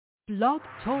Blog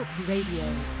Talk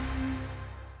Radio.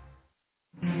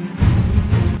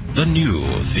 The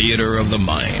new theater of the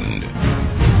mind.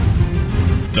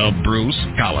 The Bruce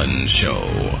Collins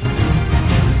Show.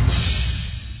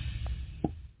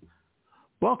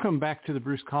 Welcome back to the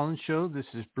Bruce Collins Show. This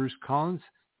is Bruce Collins.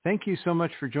 Thank you so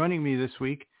much for joining me this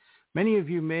week. Many of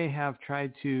you may have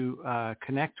tried to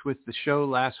connect with the show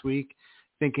last week,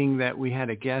 thinking that we had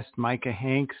a guest, Micah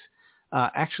Hanks.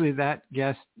 Actually, that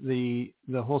guest, the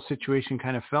whole situation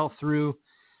kind of fell through,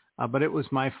 but it was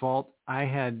my fault. I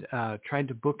had tried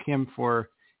to book him for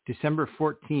December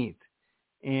 14th,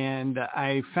 and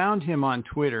I found him on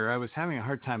Twitter. I was having a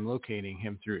hard time locating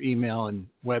him through email and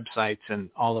websites and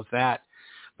all of that,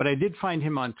 but I did find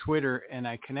him on Twitter, and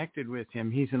I connected with him.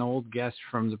 He's an old guest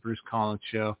from the Bruce Collins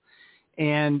Show,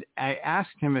 and I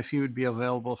asked him if he would be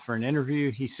available for an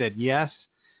interview. He said yes.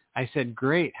 I said,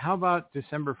 great. How about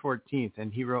December 14th?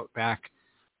 And he wrote back,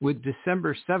 would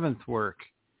December 7th work?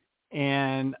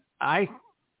 And I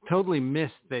totally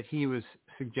missed that he was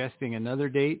suggesting another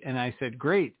date. And I said,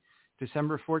 great,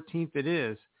 December 14th it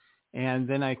is. And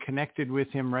then I connected with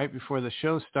him right before the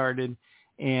show started.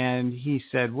 And he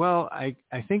said, well, I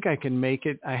think I can make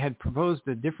it. I had proposed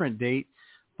a different date,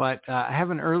 but I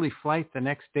have an early flight the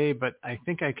next day, but I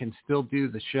think I can still do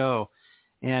the show.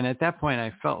 And at that point,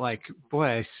 I felt like, boy,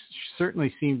 I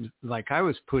certainly seemed like I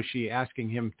was pushy asking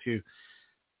him to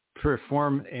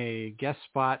perform a guest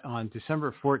spot on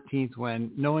December 14th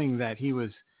when knowing that he was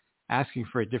asking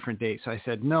for a different date. So I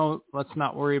said, no, let's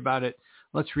not worry about it.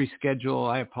 Let's reschedule.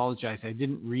 I apologize. I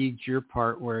didn't read your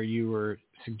part where you were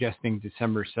suggesting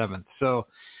December 7th. So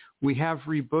we have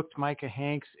rebooked Micah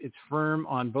Hanks. It's firm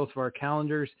on both of our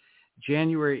calendars.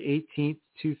 January 18th,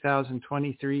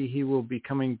 2023, he will be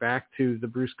coming back to the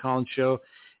Bruce Collins Show,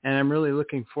 and I'm really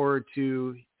looking forward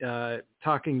to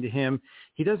talking to him.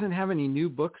 He doesn't have any new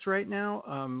books right now.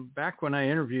 Back when I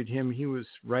interviewed him, he was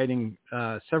writing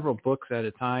several books at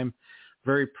a time,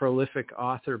 very prolific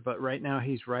author, but right now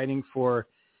he's writing for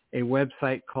a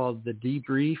website called The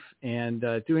Debrief and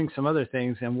doing some other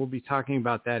things, and we'll be talking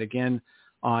about that again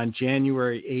on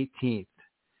January 18th.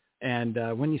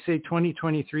 And when you say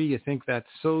 2023, you think that's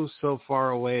so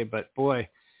far away. But, boy,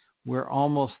 we're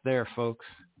almost there, folks.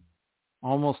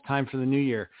 Almost time for the new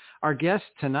year. Our guest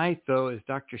tonight, though, is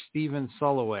Dr. Stephen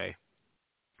Soloway.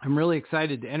 I'm really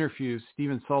excited to interview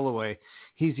Stephen Soloway.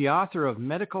 He's the author of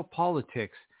Medical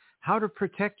Politics, How to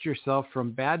Protect Yourself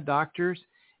from Bad Doctors,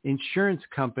 Insurance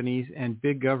Companies, and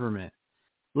Big Government.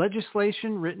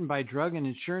 Legislation written by drug and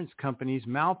insurance companies,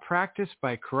 malpractice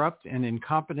by corrupt and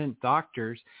incompetent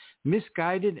doctors,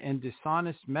 misguided and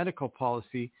dishonest medical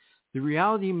policy. The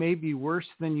reality may be worse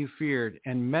than you feared,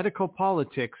 and Medical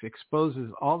Politics exposes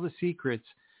all the secrets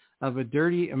of a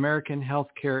dirty American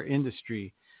healthcare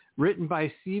industry. Written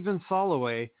by Stephen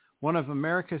Soloway, one of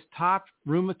America's top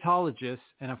rheumatologists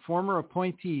and a former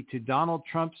appointee to Donald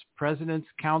Trump's President's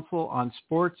Council on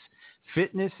Sports,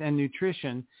 Fitness, and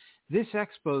Nutrition. This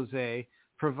expose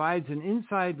provides an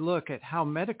inside look at how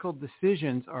medical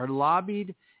decisions are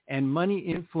lobbied and money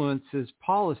influences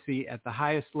policy at the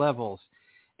highest levels.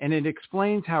 And it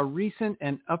explains how recent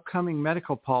and upcoming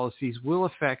medical policies will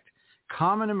affect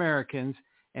common Americans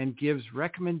and gives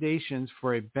recommendations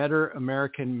for a better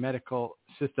American medical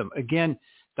system. Again,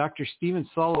 Dr. Stephen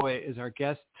Soloway is our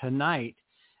guest tonight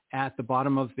at the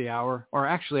bottom of the hour, or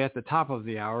actually at the top of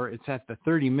the hour. It's at the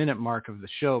 30-minute mark of the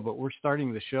show, but we're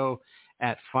starting the show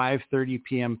at 5:30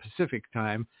 p.m. Pacific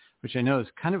time, which I know is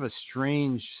kind of a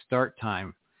strange start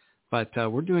time, but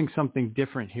we're doing something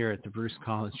different here at the Bruce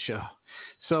Collins Show.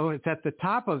 So it's at the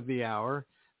top of the hour,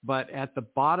 but at the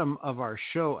bottom of our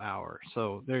show hour.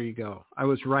 So there you go. I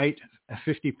was right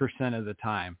 50% of the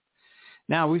time.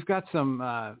 Now, we've got some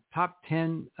a top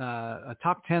 10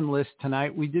 list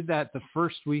tonight. We did that the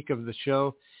first week of the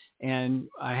show, and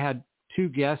I had two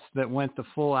guests that went the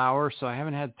full hour, so I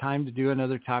haven't had time to do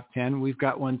another top 10. We've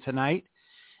got one tonight,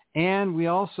 and we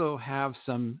also have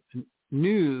some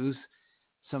news,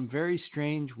 some very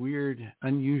strange, weird,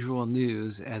 unusual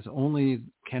news, as only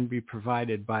can be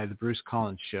provided by the Bruce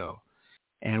Collins Show.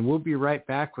 And we'll be right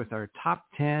back with our top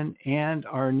 10 and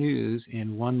our news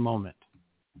in one moment.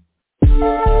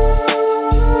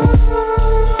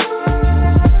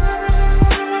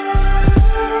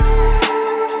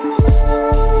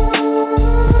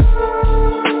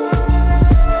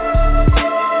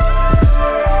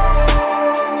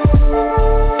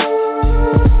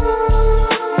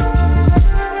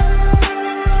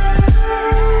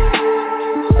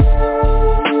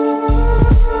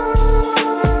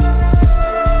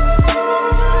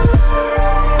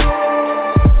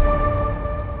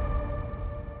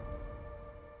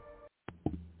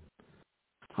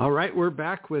 All right, we're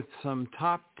back with some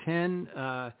top 10,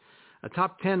 a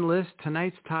top 10 list.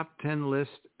 Tonight's top 10 list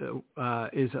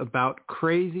is about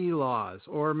crazy laws,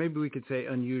 or maybe we could say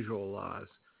unusual laws.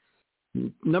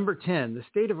 Number 10, the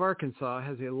state of Arkansas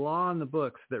has a law on the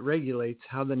books that regulates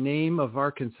how the name of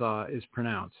Arkansas is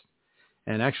pronounced.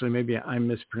 And actually, maybe I'm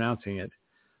mispronouncing it.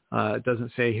 It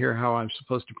doesn't say here how I'm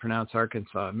supposed to pronounce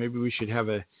Arkansas. Maybe we should have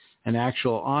an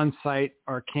actual on-site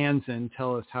Arkansan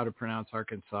tell us how to pronounce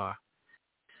Arkansas.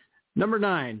 Number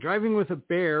 9, driving with a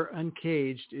bear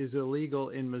uncaged is illegal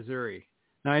in Missouri.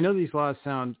 Now, I know these laws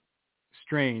sound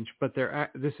strange, but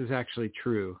this is actually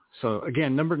true. So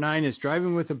again, number 9 is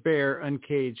driving with a bear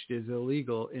uncaged is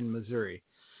illegal in Missouri.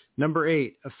 Number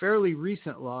 8, a fairly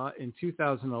recent law in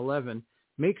 2011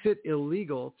 makes it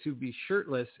illegal to be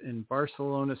shirtless in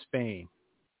Barcelona, Spain.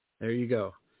 There you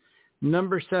go.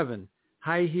 Number 7,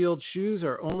 high-heeled shoes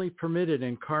are only permitted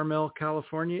in Carmel,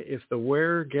 California if the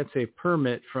wearer gets a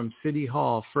permit from City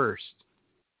Hall first.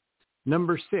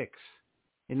 Number 6,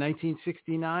 in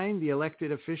 1969, the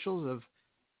elected officials of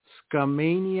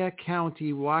Skamania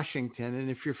County, Washington,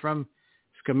 and if you're from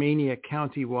Skamania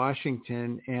County,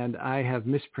 Washington, and I have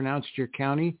mispronounced your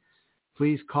county,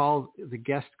 please call the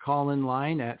guest call-in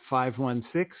line at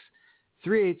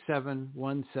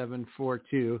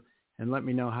 516-387-1742 and let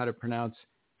me know how to pronounce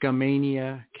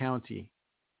Skamania County.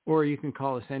 Or you can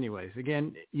call us anyways.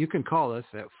 Again, you can call us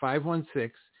at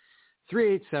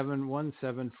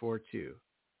 516-387-1742.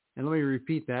 And let me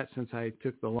repeat that since I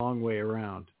took the long way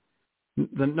around.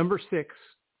 The number 6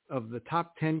 of the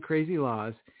top 10 crazy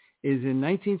laws is in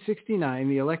 1969,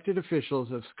 the elected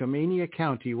officials of Skamania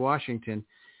County, Washington,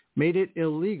 made it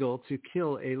illegal to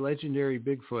kill a legendary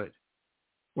Bigfoot,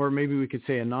 or maybe we could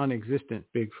say a non-existent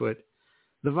Bigfoot.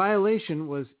 The violation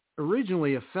was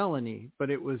originally a felony, but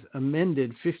it was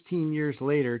amended 15 years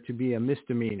later to be a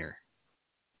misdemeanor.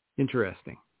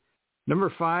 Interesting. Number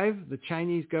 5, the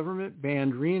Chinese government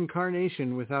banned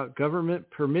reincarnation without government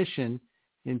permission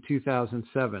in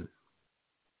 2007.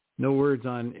 No words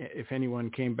on if anyone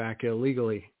came back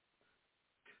illegally.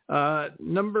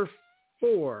 Number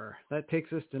 4, that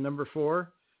takes us to number 4.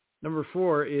 Number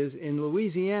 4 is in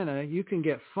Louisiana, you can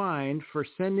get fined for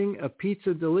sending a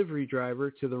pizza delivery driver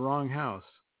to the wrong house.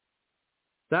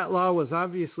 That law was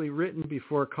obviously written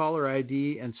before caller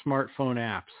ID and smartphone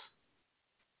apps.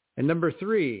 And number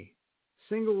 3,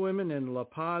 single women in La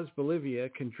Paz, Bolivia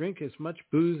can drink as much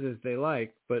booze as they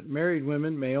like, but married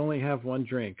women may only have one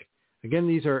drink. Again,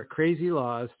 these are crazy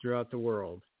laws throughout the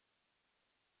world.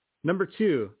 Number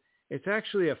 2, it's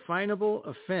actually a finable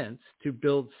offense to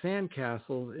build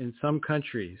sandcastles in some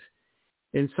countries.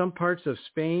 In some parts of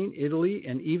Spain, Italy,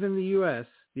 and even the U.S.,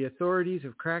 the authorities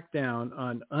have cracked down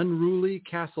on unruly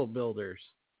castle builders.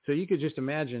 So you could just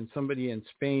imagine somebody in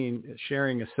Spain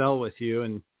sharing a cell with you,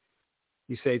 and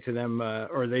you say to them,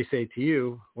 or they say to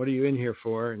you, what are you in here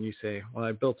for? And you say, well,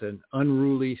 I built an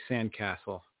unruly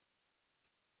sandcastle.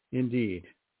 Indeed.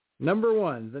 Number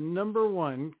 1, the number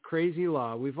 1 crazy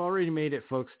law. We've already made it,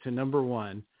 folks, to number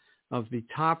 1 of the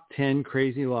top 10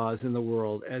 crazy laws in the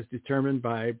world as determined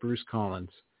by Bruce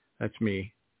Collins. That's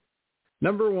me.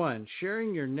 Number 1,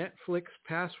 sharing your Netflix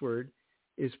password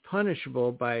is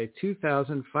punishable by a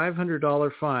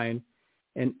 $2,500 fine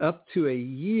and up to a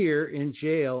year in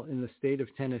jail in the state of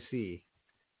Tennessee.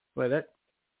 Well, that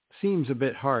seems a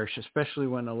bit harsh, especially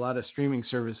when a lot of streaming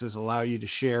services allow you to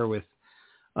share with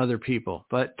other people.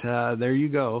 But there you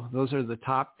go. Those are the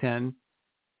top 10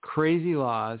 crazy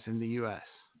laws in the U.S.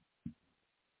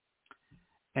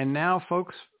 And now,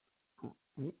 folks,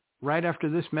 right after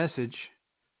this message,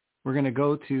 we're going to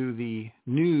go to the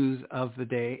news of the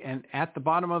day. And at the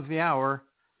bottom of the hour,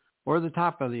 or the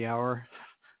top of the hour,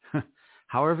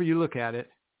 however you look at it,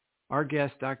 our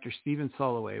guest, Dr. Stephen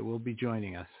Soloway, will be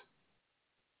joining us.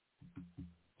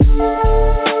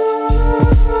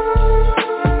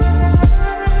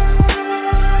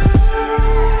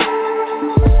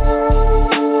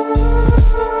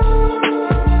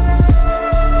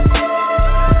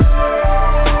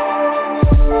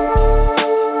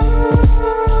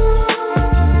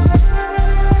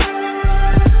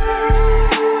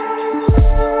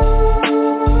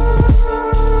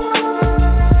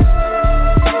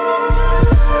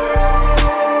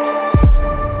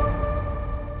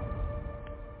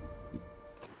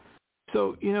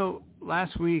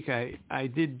 Last week I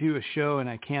did do a show and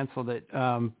I canceled it,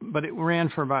 but it ran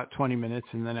for about 20 minutes,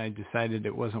 and then I decided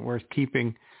it wasn't worth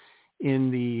keeping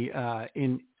in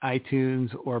iTunes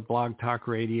or Blog Talk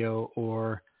Radio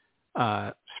or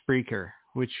Spreaker,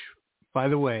 which, by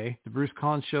the way, the Bruce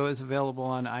Collins Show is available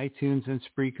on iTunes and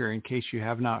Spreaker in case you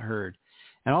have not heard.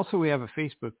 And also we have a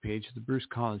Facebook page, the Bruce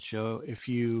Collins Show. If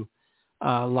you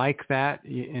like that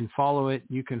and follow it.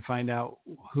 You can find out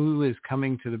who is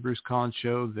coming to the Bruce Collins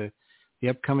Show, the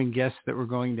upcoming guests that we're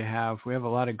going to have. We have a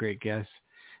lot of great guests.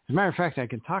 As a matter of fact, I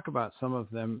can talk about some of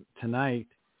them tonight.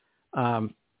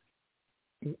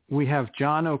 We have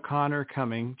John O'Connor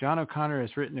coming. John O'Connor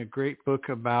has written a great book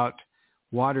about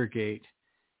Watergate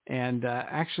and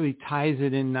actually ties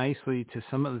it in nicely to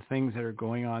some of the things that are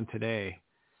going on today.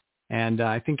 And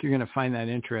I think you're going to find that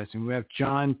interesting. We have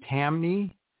John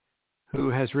Tamney, who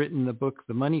has written the book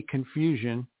The Money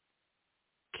Confusion.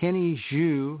 Kenny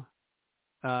Zhu,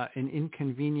 An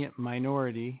Inconvenient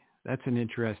Minority. That's an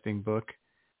interesting book.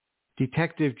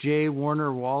 Detective J.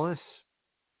 Warner Wallace,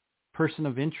 Person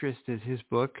of Interest is his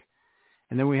book.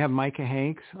 And then we have Micah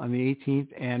Hanks on the 18th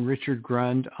and Richard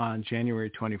Grund on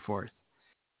January 24th.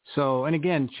 So, and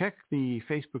again, check the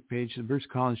Facebook page, The Bruce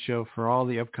Collins Show, for all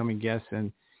the upcoming guests,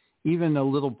 and even a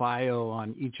little bio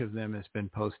on each of them has been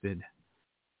posted.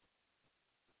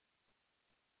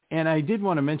 And I did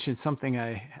want to mention something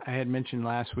I had mentioned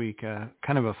last week,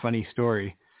 kind of a funny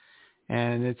story.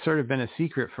 And it's sort of been a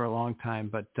secret for a long time,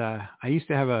 but I used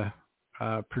to have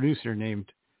a producer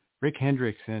named Rick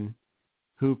Hendrickson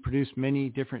who produced many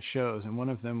different shows. And one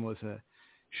of them was a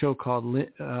show called Lynn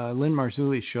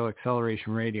Marzulli's show,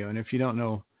 Acceleration Radio. And if you don't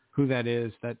know who that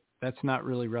is, that's not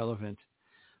really relevant.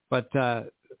 But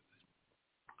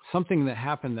something that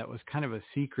happened that was kind of a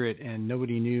secret and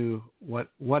nobody knew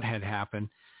what had happened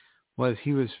was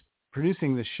he was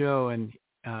producing the show and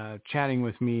chatting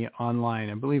with me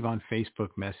online, I believe on Facebook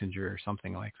Messenger or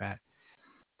something like that.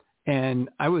 And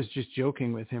I was just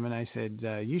joking with him, and I said,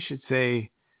 you should say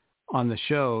on the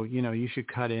show, you should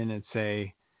cut in and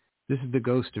say, this is the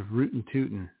ghost of Rootin'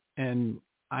 Tootin'. And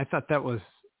I thought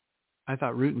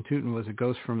Rootin' Tootin' was a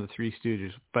ghost from the Three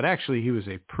Stooges, but actually he was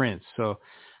a prince. So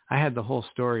I had the whole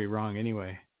story wrong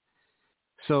anyway.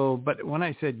 So, but when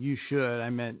I said you should, I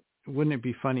meant, wouldn't it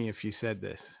be funny if you said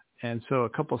this? And so a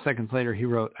couple of seconds later, he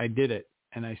wrote, I did it.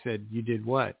 And I said, you did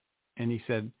what? And he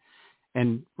said,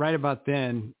 and right about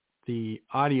then, the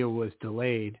audio was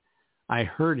delayed. I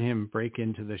heard him break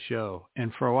into the show.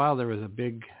 And for a while, there was a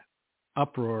big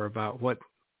uproar about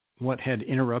what had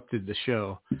interrupted the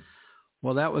show.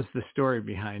 Well, that was the story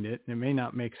behind it. It may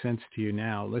not make sense to you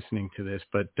now listening to this,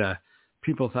 but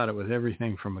people thought it was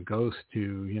everything from a ghost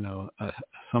to,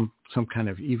 some kind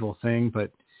of evil thing.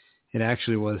 But it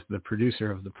actually was the producer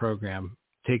of the program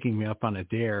taking me up on a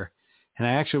dare. And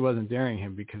I actually wasn't daring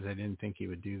him because I didn't think he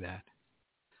would do that.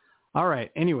 All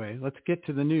right. Anyway, let's get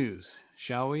to the news,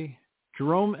 shall we?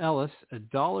 Jerome Ellis, a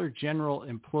Dollar General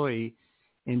employee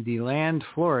in DeLand,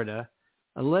 Florida,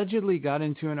 allegedly got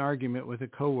into an argument with a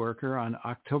coworker on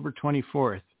October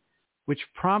 24th, which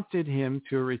prompted him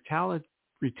to a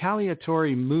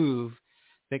retaliatory move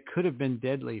that could have been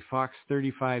deadly, Fox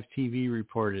 35 TV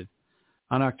reported.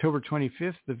 On October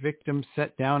 25th, the victim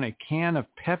set down a can of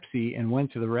Pepsi and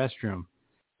went to the restroom.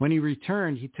 When he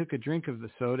returned, he took a drink of the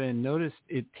soda and noticed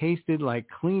it tasted like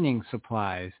cleaning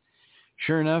supplies.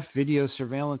 Sure enough, video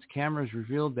surveillance cameras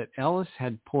revealed that Ellis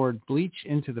had poured bleach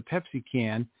into the Pepsi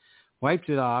can, wiped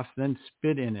it off, then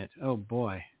spit in it. Oh,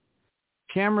 boy.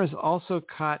 Cameras also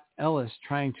caught Ellis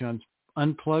trying to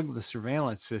unplug the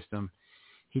surveillance system.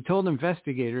 He told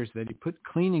investigators that he put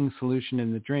cleaning solution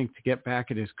in the drink to get back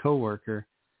at his coworker,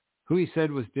 who he said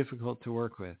was difficult to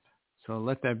work with. So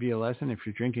let that be a lesson. If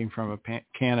you're drinking from a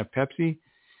can of Pepsi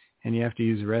and you have to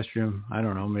use the restroom, I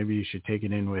don't know, maybe you should take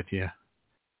it in with you.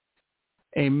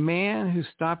 A man who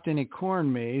stopped in a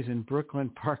corn maze in Brooklyn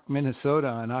Park, Minnesota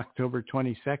on October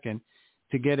 22nd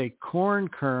to get a corn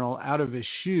kernel out of his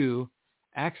shoe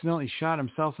accidentally shot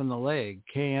himself in the leg,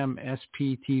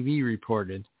 KMSP-TV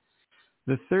reported.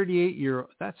 The 38-year-old,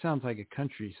 that sounds like a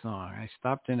country song. I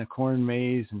stopped in a corn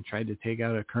maze and tried to take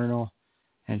out a kernel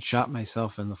and shot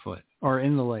myself in the foot, or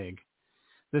in the leg.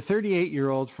 The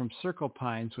 38-year-old from Circle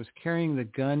Pines was carrying the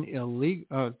gun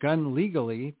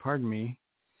legally,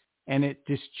 and it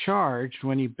discharged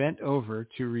when he bent over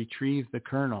to retrieve the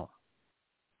kernel.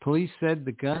 Police said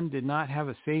the gun did not have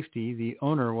a safety. The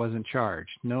owner wasn't charged.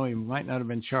 No, he might not have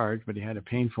been charged, but he had a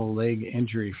painful leg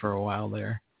injury for a while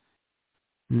there.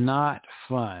 Not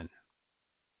fun.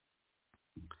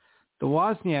 The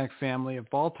Wozniak family of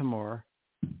Baltimore,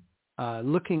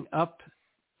 looking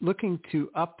to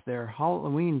up their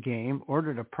Halloween game,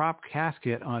 ordered a prop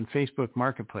casket on Facebook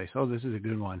Marketplace. Oh, this is a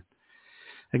good one.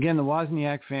 Again, the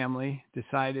Wozniak family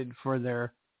decided for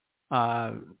their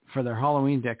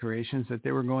Halloween decorations that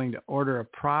they were going to order a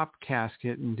prop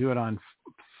casket and do it on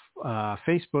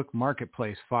Facebook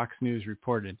Marketplace, Fox News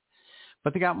reported.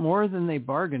 But they got more than they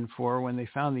bargained for when they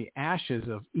found the ashes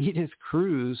of Edith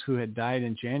Cruz, who had died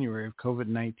in January of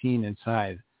COVID-19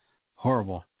 inside.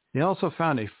 Horrible. They also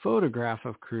found a photograph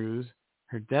of Cruz,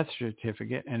 her death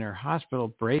certificate, and her hospital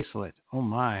bracelet. Oh,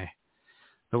 my.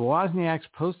 The Wozniaks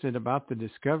posted about the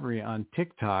discovery on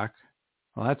TikTok.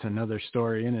 Well, that's another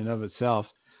story in and of itself.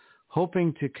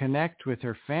 Hoping to connect with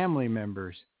her family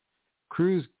members.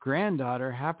 Cruz's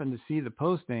granddaughter happened to see the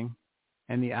posting,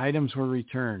 and the items were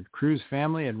returned. Cruz's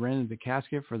family had rented the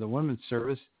casket for the women's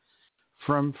service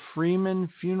from Freeman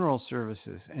Funeral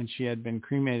Services, and she had been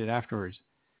cremated afterwards.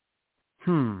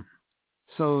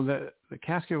 So the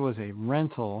casket was a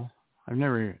rental. I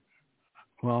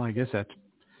guess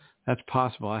that's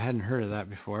possible. I hadn't heard of that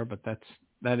before, but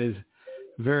that is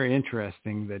very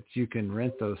interesting that you can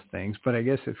rent those things. But I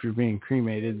guess if you're being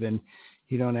cremated, then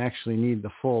you don't actually need the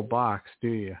full box, do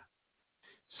you?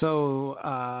 So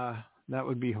that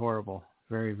would be horrible.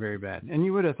 Very, very bad. And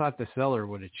you would have thought the seller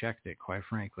would have checked it, quite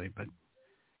frankly, but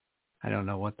I don't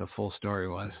know what the full story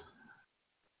was.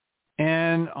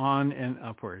 And on and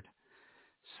upward.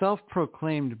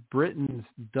 Self-proclaimed Britain's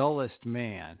dullest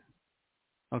man.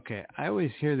 Okay, I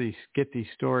always get these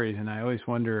stories, and I always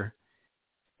wonder,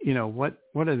 what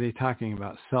are they talking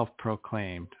about?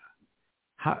 Self-proclaimed.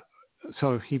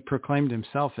 So he proclaimed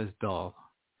himself as dull.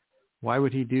 Why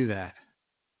would he do that?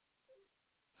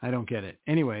 I don't get it.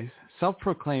 Anyways,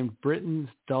 self-proclaimed Britain's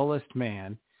dullest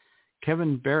man,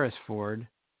 Kevin Beresford,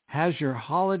 has your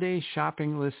holiday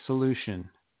shopping list solution.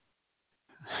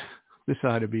 This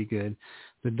ought to be good.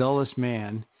 The dullest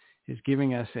man is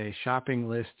giving us a shopping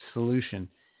list solution.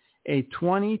 A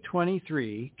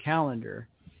 2023 calendar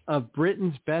of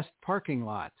Britain's best parking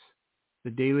lots,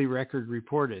 the Daily Record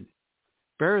reported.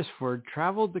 Beresford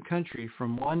traveled the country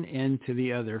from one end to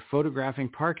the other, photographing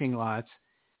parking lots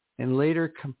and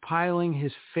later compiling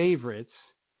his favorites.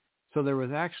 So there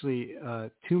was actually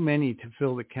too many to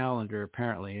fill the calendar,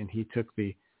 apparently, and he took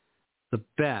the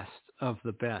best of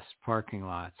the best parking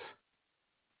lots.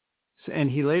 And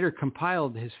he later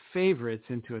compiled his favorites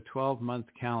into a 12-month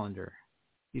calendar.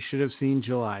 You should have seen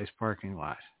July's parking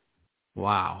lot.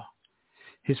 Wow.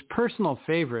 His personal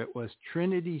favorite was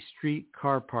Trinity Street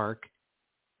Car Park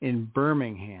in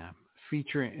Birmingham.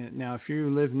 Now, if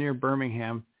you live near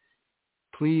Birmingham,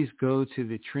 please go to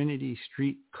the Trinity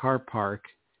Street Car Park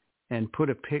and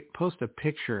post a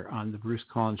picture on the Bruce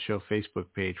Collins Show Facebook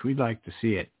page. We'd like to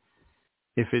see it.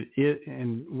 If it is,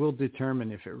 and we'll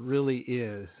determine if it really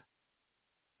is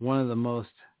one of the most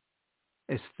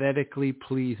aesthetically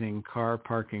pleasing car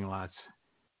parking lots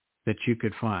that you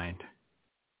could find.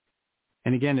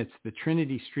 And again, it's the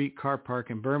Trinity Street Car Park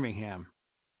in Birmingham.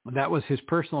 That was his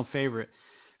personal favorite,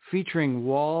 featuring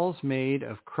walls made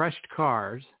of crushed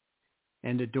cars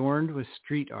and adorned with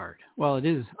street art. Well, it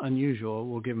is unusual.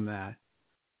 We'll give him that.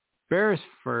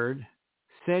 Beresford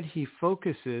said he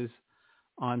focuses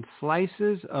on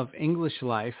slices of English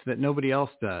life that nobody else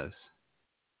does.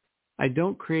 I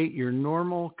don't create your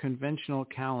normal conventional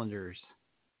calendars.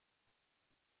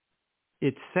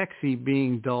 It's sexy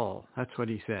being dull. That's what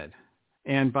he said.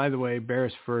 And by the way,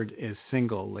 Beresford is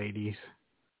single, ladies.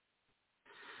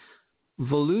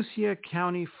 Volusia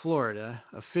County, Florida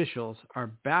officials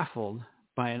are baffled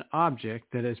by an object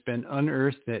that has been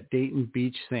unearthed at Dayton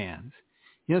Beach Sands.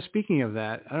 Speaking of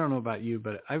that, I don't know about you,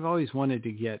 but I've always wanted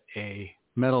to get a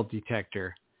metal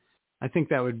detector. I think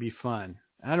that would be fun.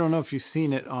 I don't know if you've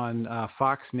seen it on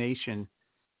Fox Nation.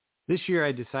 This year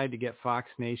I decided to get Fox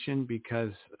Nation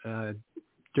because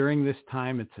during this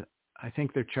time, I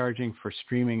think they're charging for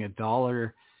streaming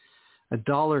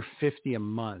 $1.50 a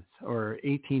month or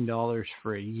 $18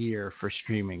 for a year for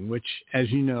streaming, which, as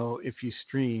you know, if you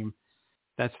stream,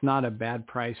 that's not a bad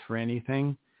price for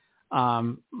anything.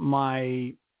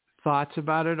 My thoughts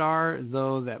about it are,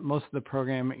 though, that most of the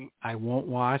programming I won't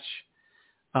watch.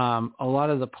 A lot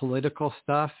of the political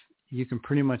stuff, you can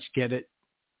pretty much get it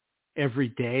every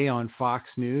day on Fox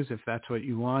News if that's what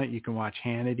you want. You can watch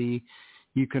Hannity.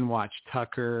 You can watch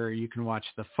Tucker. You can watch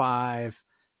The Five,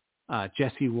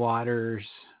 Jesse Waters,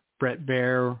 Brett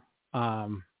Baer,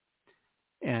 and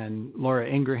Laura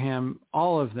Ingraham.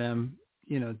 All of them,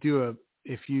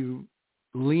 if you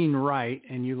lean right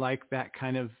and you like that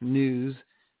kind of news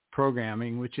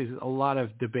programming, which is a lot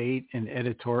of debate and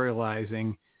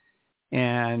editorializing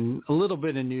and a little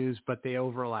bit of news, but they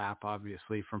overlap,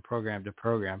 obviously, from program to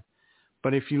program.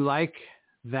 But if you like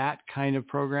that kind of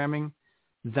programming,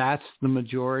 that's the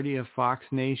majority of Fox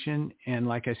Nation. And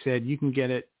like I said, you can get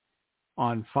it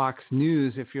on Fox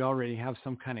News if you already have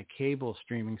some kind of cable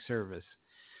streaming service.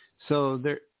 So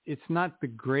it's not the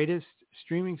greatest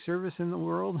streaming service in the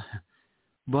world,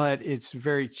 but it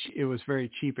was very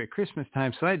cheap at Christmas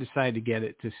time. So I decided to get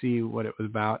it to see what it was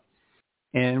about.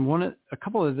 And a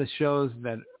couple of the shows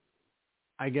that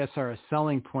I guess, are a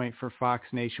selling point for Fox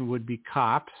Nation would be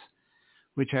Cops,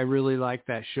 which I really liked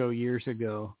that show years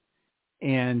ago.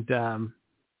 And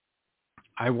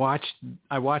I watched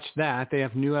that. They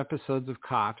have new episodes of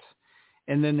Cops.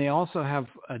 And then they also have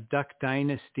a Duck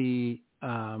Dynasty.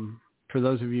 For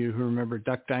those of you who remember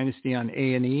Duck Dynasty on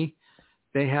A&E,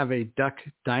 they have a Duck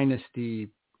Dynasty,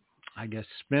 I guess,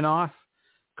 spinoff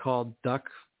called Duck,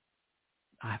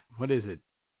 what is it?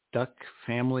 Duck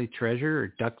Family Treasure or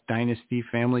Duck Dynasty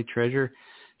Family Treasure,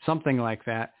 something like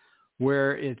that,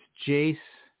 where it's Jace,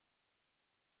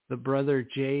 the brother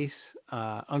Jace,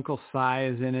 Uncle Si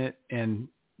is in it, and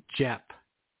Jep.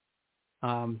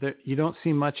 You don't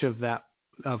see much of that,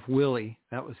 of Willie.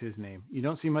 That was his name. You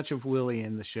don't see much of Willie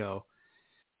in the show.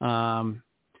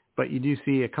 But you do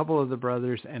see a couple of the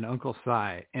brothers and Uncle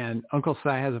Si. And Uncle Si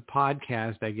has a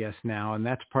podcast, I guess, now, and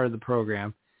that's part of the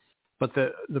program. But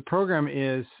the program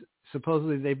is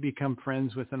supposedly they become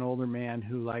friends with an older man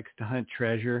who likes to hunt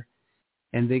treasure.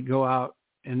 And they go out,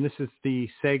 and this is the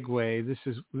segue. This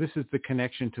is the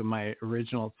connection to my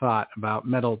original thought about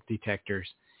metal detectors.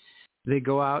 They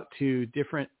go out to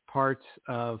different parts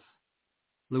of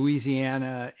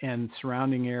Louisiana and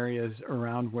surrounding areas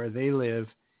around where they live,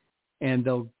 and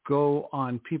they'll go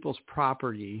on people's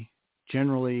property,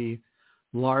 generally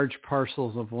large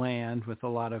parcels of land with a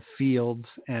lot of fields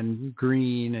and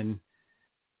green and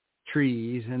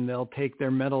trees, and they'll take their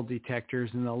metal detectors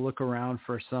and they'll look around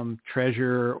for some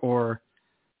treasure or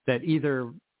that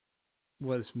either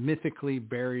was mythically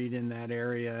buried in that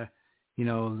area, you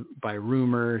know, by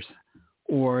rumors,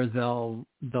 or they'll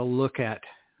look at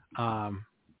some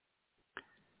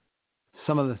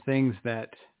of the things that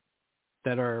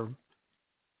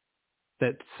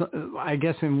I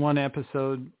guess in one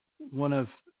episode, one of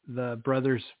the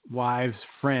brother's wives'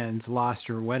 friends lost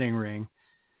her wedding ring.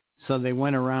 So they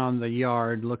went around the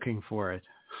yard looking for it.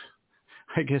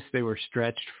 I guess they were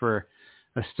stretched for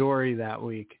a story that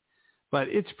week. But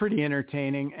it's pretty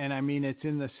entertaining. And I mean, it's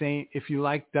in the same, if you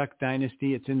like Duck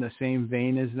Dynasty, it's in the same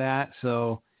vein as that.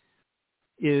 So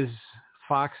is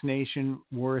Fox Nation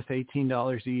worth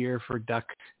 $18 a year for Duck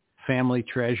Family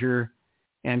Treasure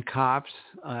and Cops?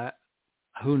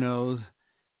 Who knows?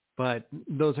 But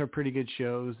those are pretty good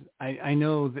shows. I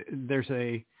know there's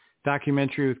a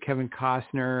documentary with Kevin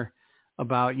Costner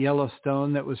about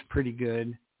Yellowstone that was pretty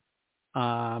good.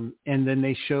 And then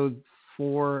they showed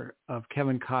 4 of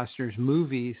Kevin Costner's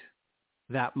movies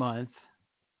that month.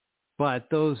 But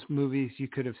those movies you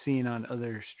could have seen on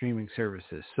other streaming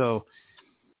services. So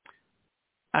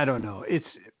I don't know.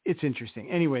 It's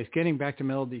interesting. Anyways, getting back to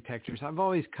metal detectors, I've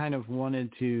always kind of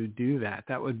wanted to do that.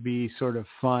 That would be sort of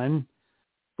fun.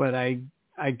 But I'm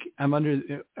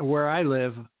under where I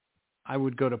live. I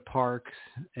would go to parks,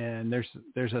 and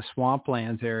there's a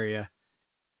swamplands area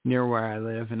near where I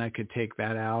live, and I could take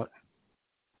that out.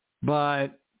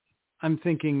 But I'm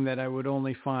thinking that I would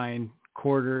only find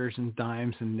quarters and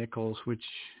dimes and nickels, which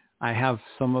I have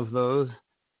some of those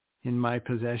in my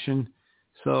possession.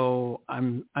 So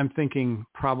I'm thinking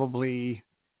probably,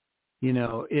 you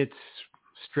know, it's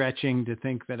stretching to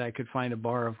think that I could find a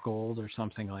bar of gold or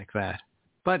something like that.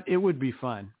 But it would be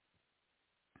fun.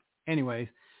 Anyways,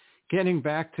 getting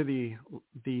back to the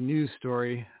news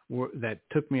story that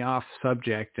took me off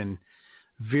subject and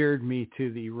veered me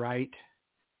to the right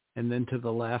and then to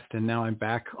the left, and now I'm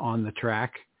back on the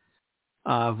track.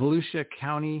 Volusia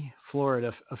County,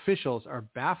 Florida officials are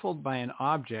baffled by an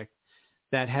object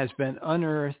that has been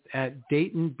unearthed at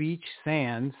Dayton Beach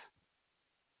Sands,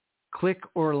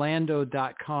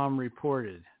 ClickOrlando.com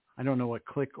reported. I don't know what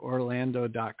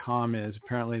ClickOrlando.com is.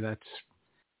 Apparently that's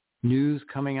news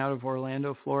coming out of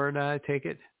Orlando, Florida, I take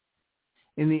it.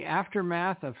 In the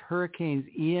aftermath of Hurricanes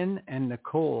Ian and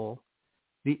Nicole,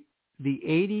 the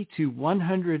 80 to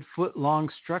 100 foot long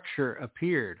structure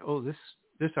appeared. Oh,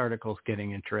 this article's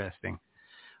getting interesting.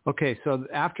 Okay, so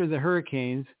after the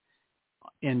hurricanes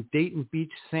in Dayton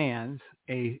Beach Sands,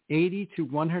 a 80 to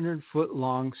 100 foot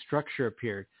long structure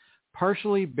appeared,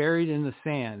 partially buried in the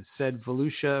sands, said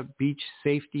Volusia Beach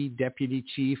Safety Deputy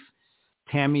Chief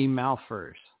Tammy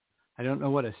Malfers. I don't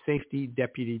know what a safety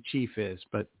deputy chief is,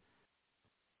 but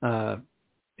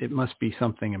it must be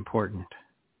something important.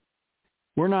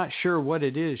 We're not sure what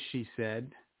it is, she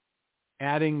said,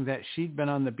 adding that she'd been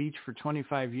on the beach for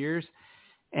 25 years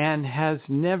and has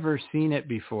never seen it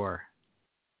before.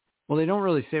 Well, they don't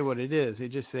really say what it is. They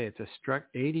just say it's a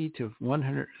 80 to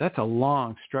 100. That's a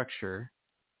long structure.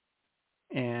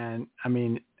 And, I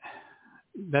mean,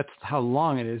 that's how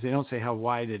long it is. They don't say how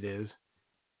wide it is.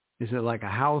 Is it like a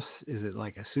house? Is it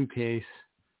like a suitcase?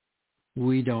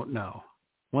 We don't know.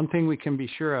 One thing we can be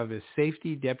sure of is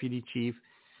Safety Deputy Chief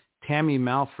Tammy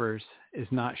Malfers is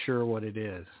not sure what it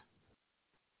is.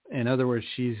 In other words,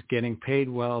 she's getting paid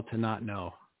well to not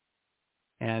know.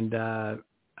 And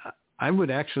I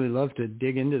would actually love to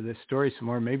dig into this story some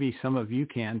more. Maybe some of you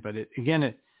can, but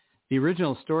the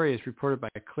original story is reported by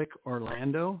Click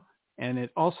Orlando, and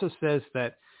it also says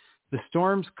that the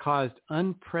storms caused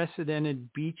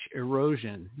unprecedented beach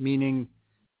erosion, meaning,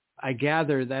 I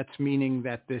gather that's meaning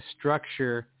that this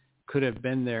structure could have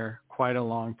been there quite a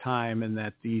long time and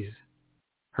that these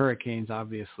hurricanes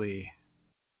obviously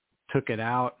took it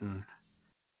out and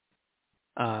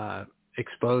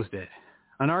exposed it.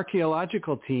 An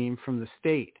archaeological team from the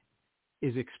state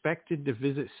is expected to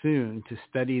visit soon to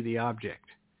study the object.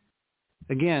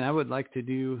 Again, I would like to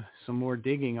do some more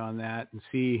digging on that and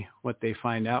see what they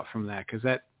find out from that, because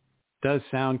that does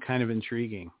sound kind of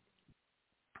intriguing.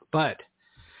 But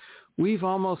we've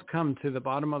almost come to the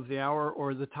bottom of the hour,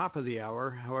 or the top of the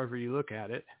hour, however you look at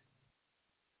it,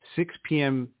 6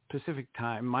 p.m. Pacific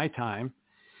time, my time.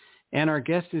 And our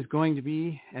guest is going to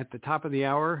be at the top of the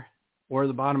hour or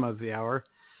the bottom of the hour,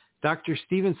 Dr.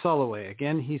 Stephen Soloway.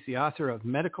 Again, he's the author of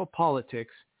Medical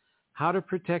Politics, How to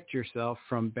Protect Yourself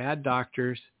from Bad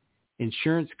Doctors,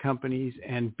 Insurance Companies,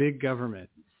 and Big Government.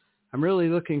 I'm really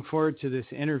looking forward to this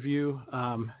interview.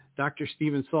 Dr.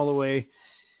 Stephen Soloway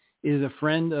is a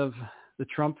friend of the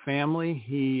Trump family.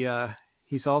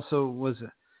 He's also was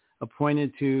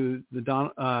appointed to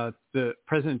the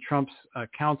President Trump's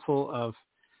Council of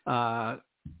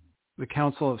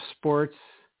Sports,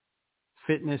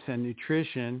 Fitness, and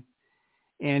Nutrition,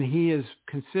 and he is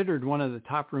considered one of the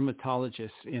top rheumatologists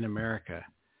in America.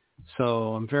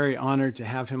 So I'm very honored to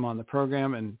have him on the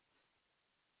program and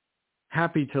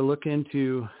happy to look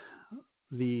into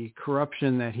the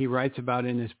corruption that he writes about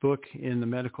in his book in the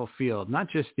medical field, not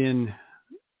just in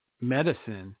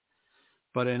medicine,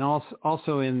 but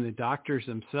also in the doctors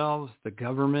themselves, the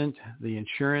government, the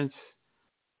insurance,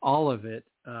 all of it.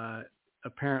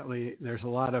 Apparently, there's a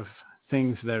lot of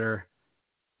things that are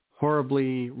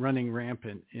horribly running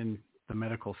rampant in the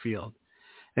medical field.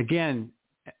 Again,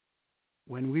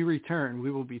 when we return, we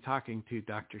will be talking to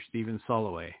Dr. Stephen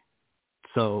Soloway.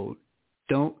 So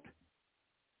don't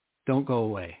go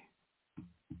away.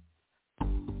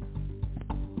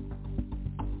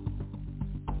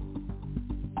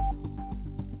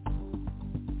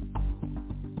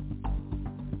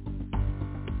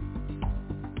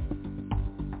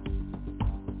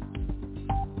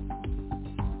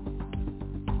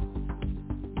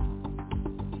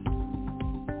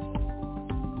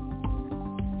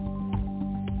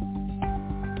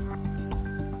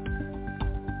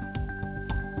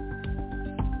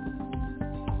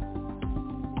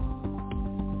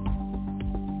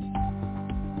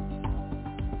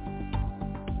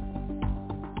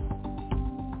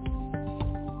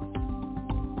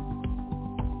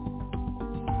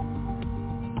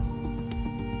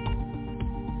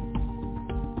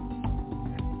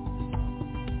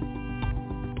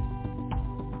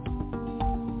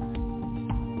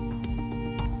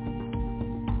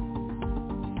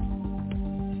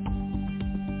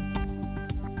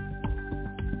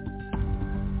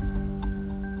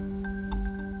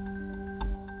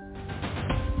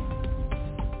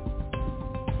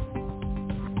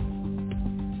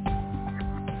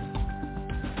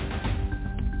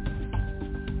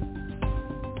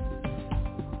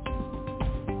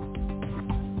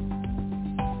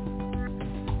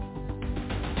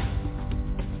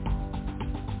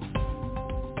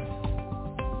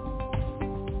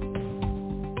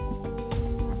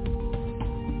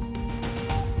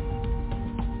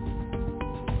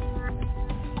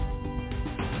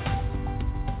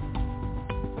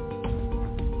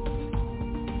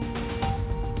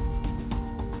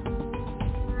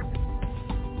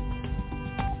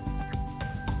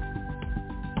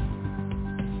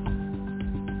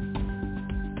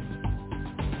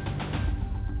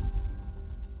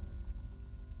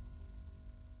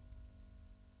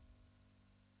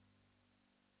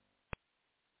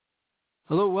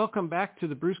 Hello, welcome back to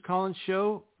the Bruce Collins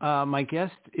Show. My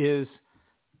guest is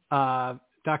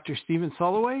Dr. Stephen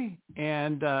Soloway,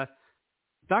 and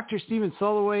Dr. Stephen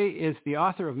Soloway is the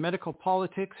author of Medical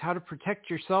Politics, How to Protect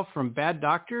Yourself from Bad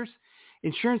Doctors,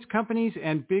 Insurance Companies,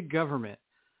 and Big Government.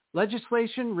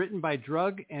 Legislation written by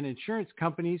drug and insurance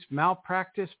companies,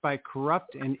 malpractice by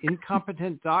corrupt and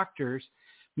incompetent doctors,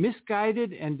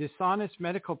 misguided and dishonest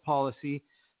medical policy.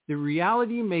 The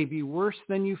reality may be worse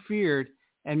than you feared,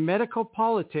 and Medical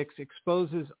Politics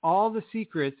exposes all the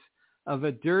secrets of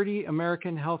a dirty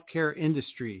American healthcare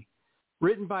industry.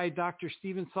 Written by Dr.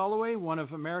 Stephen Soloway, one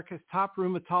of America's top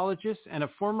rheumatologists and a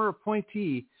former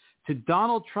appointee to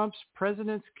Donald Trump's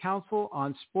President's Council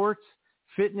on Sports,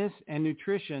 fitness, and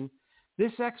nutrition,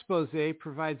 this expose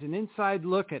provides an inside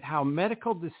look at how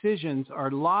medical decisions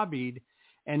are lobbied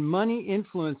and money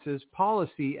influences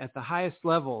policy at the highest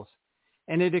levels.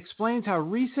 And it explains how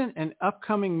recent and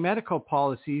upcoming medical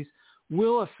policies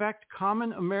will affect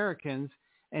common Americans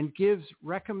and gives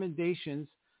recommendations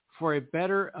for a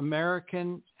better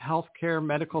American healthcare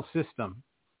medical system.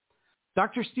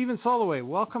 Dr. Stephen Soloway,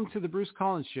 welcome to the Bruce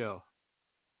Collins Show.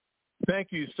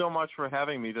 Thank you so much for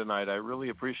having me tonight. I really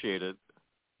appreciate it.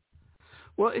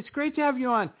 Well, it's great to have you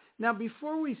on. Now,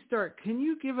 before we start, can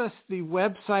you give us the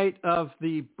website of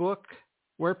the book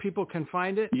where people can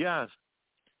find it? Yes.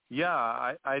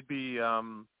 Yeah, I'd be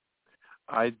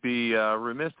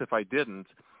remiss if I didn't.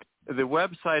 The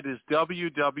website is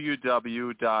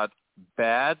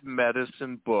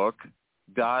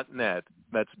www.badmedicinebook.net.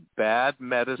 That's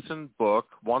badmedicinebook,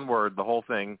 one word, the whole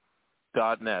thing,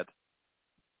 .net.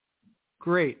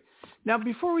 Great. Now,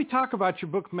 before we talk about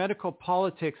your book, Medical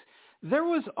Politics, there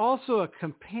was also a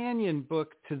companion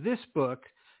book to this book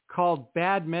called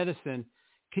Bad Medicine.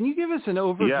 Can you give us an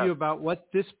overview about what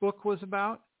this book was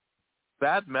about?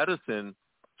 Bad Medicine,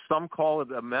 some call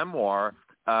it a memoir,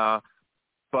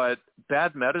 but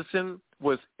Bad Medicine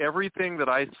was everything that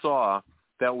I saw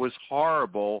that was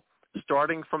horrible,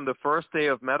 starting from the first day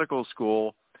of medical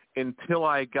school until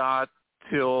I got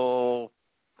till,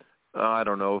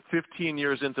 15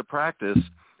 years into practice.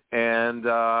 And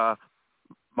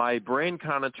my brain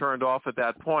kind of turned off at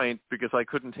that point because I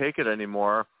couldn't take it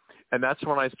anymore. And that's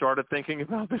when I started thinking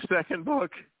about the second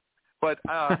book. But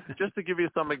just to give you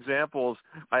some examples,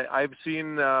 I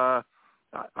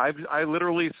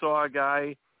literally saw a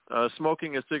guy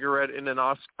smoking a cigarette in an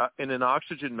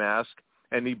oxygen mask,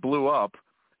 and he blew up.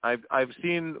 I've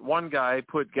seen one guy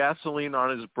put gasoline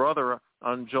on his brother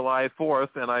on July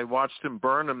 4th, and I watched him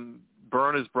burn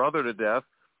his brother to death.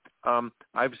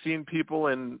 I've seen people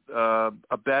in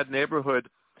a bad neighborhood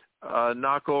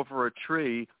knock over a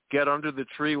tree, get under the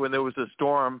tree when there was a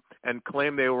storm, and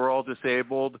claim they were all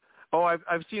disabled. Oh,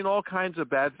 I've seen all kinds of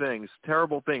bad things,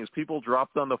 terrible things. People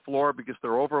dropped on the floor because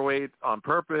they're overweight on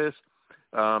purpose.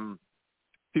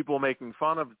 People making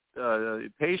fun of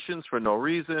patients for no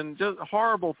reason. Just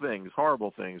horrible things.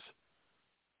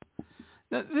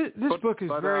 Now, this book is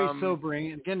very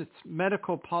sobering. Again, it's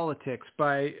Medical Politics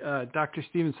by Dr.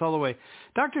 Stephen Soloway.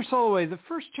 Dr. Soloway, the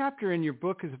first chapter in your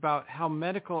book is about how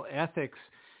medical ethics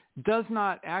does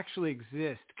not actually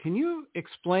exist. Can you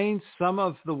explain some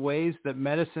of the ways that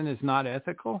medicine is not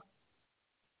ethical?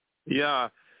 Yeah.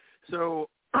 So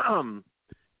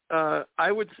I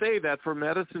would say that for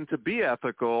medicine to be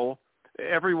ethical,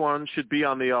 everyone should be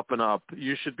on the up and up.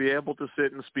 You should be able to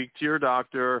sit and speak to your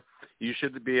doctor. You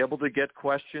should be able to get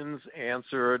questions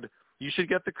answered. You should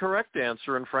get the correct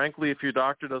answer. And frankly, if your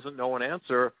doctor doesn't know an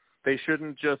answer, they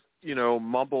shouldn't just,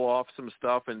 mumble off some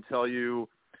stuff and tell you,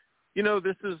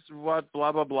 this is what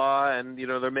blah, blah, blah. And,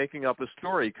 they're making up a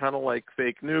story, kind of like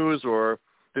fake news, or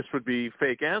this would be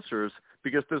fake answers,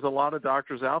 because there's a lot of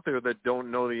doctors out there that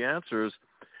don't know the answers.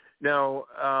 Now,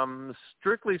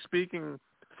 strictly speaking,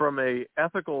 from a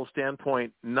ethical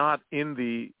standpoint, not in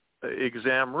the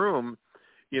exam room,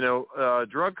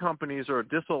 drug companies are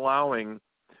disallowing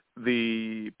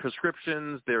the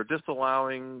prescriptions. They're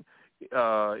disallowing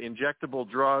injectable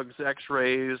drugs,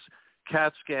 X-rays,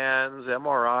 CAT scans,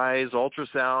 MRIs,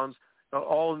 ultrasounds,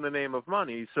 all in the name of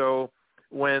money. So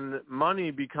when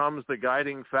money becomes the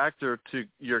guiding factor to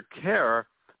your care,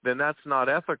 then that's not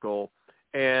ethical.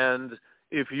 And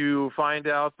if you find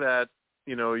out that,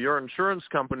 your insurance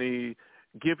company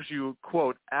gives you,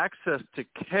 quote, access to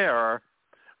care,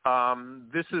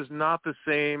 this is not the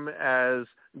same as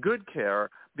good care,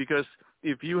 because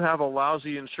if you have a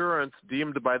lousy insurance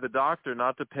deemed by the doctor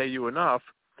not to pay you enough,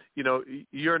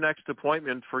 your next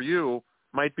appointment for you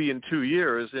might be in 2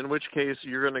 years, in which case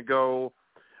you're going to go,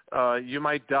 you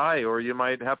might die, or you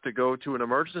might have to go to an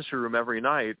emergency room every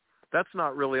night. That's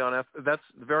not really that's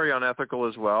very unethical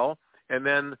as well. And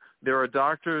then there are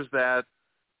doctors that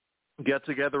get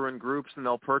together in groups and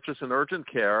they'll purchase an urgent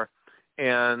care,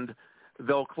 and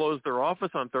they'll close their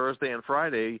office on Thursday and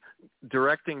Friday,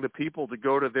 directing the people to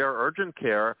go to their urgent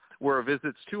care where a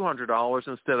visit's $200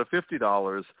 instead of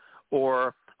 $50.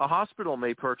 Or a hospital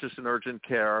may purchase an urgent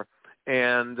care,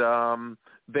 and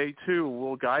they too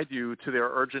will guide you to their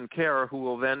urgent care, who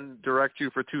will then direct you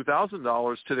for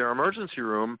 $2,000 to their emergency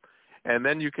room, and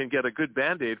then you can get a good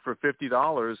Band-Aid for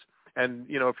 $50. And,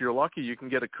 if you're lucky, you can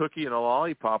get a cookie and a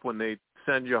lollipop when they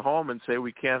send you home and say,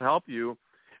 we can't help you.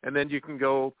 And then you can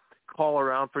go call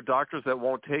around for doctors that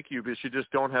won't take you because you just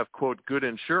don't have, quote, good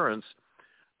insurance.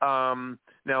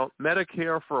 Now,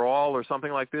 Medicare for all or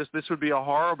something like this would be a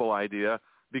horrible idea,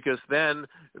 because then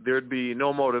there'd be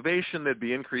no motivation, there'd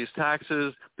be increased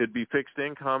taxes, there'd be fixed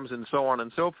incomes, and so on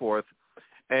and so forth.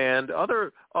 And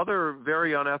other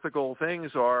very unethical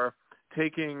things are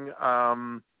taking,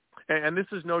 and this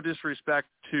is no disrespect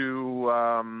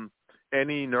to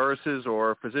any nurses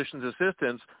or physician's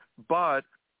assistants, but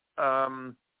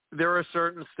there are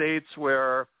certain states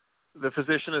where the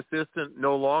physician assistant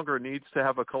no longer needs to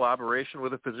have a collaboration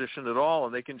with a physician at all,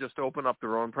 and they can just open up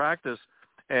their own practice.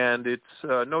 And it's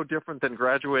no different than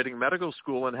graduating medical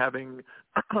school and having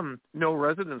no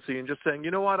residency and just saying,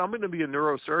 you know what, I'm going to be a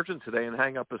neurosurgeon today and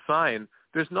hang up a sign.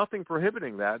 There's nothing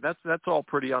prohibiting that. That's all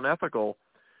pretty unethical.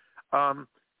 I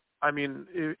mean,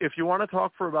 if you want to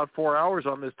talk for about 4 hours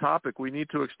on this topic, we need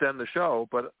to extend the show,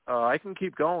 but I can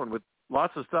keep going with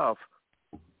lots of stuff.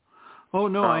 Oh,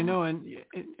 no, I know. And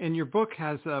your book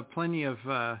has plenty of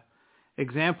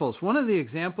examples. One of the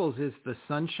examples is the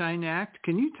Sunshine Act.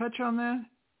 Can you touch on that?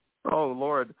 Oh,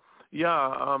 Lord.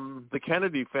 Yeah, the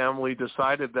Kennedy family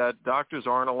decided that doctors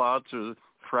aren't allowed to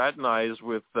fraternize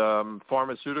with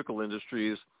pharmaceutical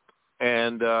industries.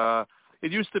 And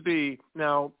it used to be,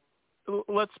 now,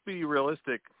 let's be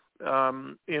realistic.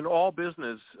 In all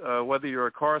business, whether you're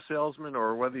a car salesman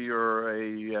or whether you're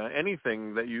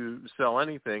anything that you sell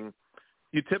anything,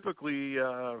 you typically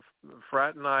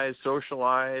fraternize,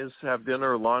 socialize, have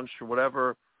dinner, lunch, or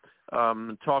whatever,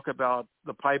 talk about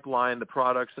the pipeline, the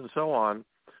products, and so on.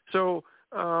 So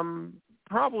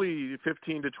probably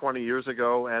 15 to 20 years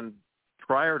ago and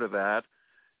prior to that,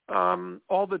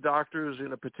 all the doctors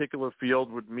in a particular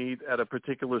field would meet at a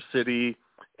particular city,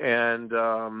 and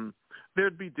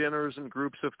there'd be dinners in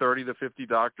groups of 30 to 50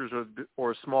 doctors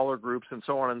or smaller groups and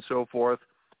so on and so forth.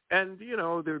 And, you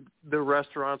know, the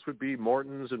restaurants would be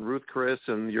Morton's and Ruth Chris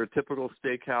and your typical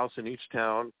steakhouse in each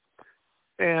town.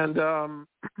 And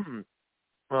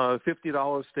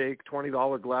 $50 steak,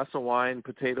 $20 glass of wine,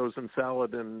 potatoes and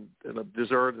salad and a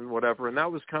dessert and whatever. And that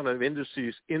was kind of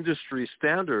industry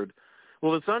standard.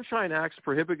 Well, the Sunshine Act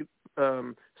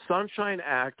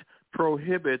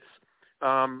prohibits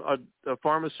a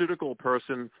pharmaceutical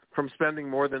person from spending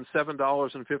more than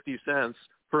 $7.50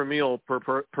 per meal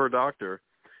per doctor.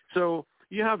 So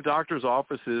you have doctors'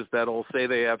 offices that'll say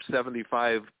they have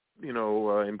 75,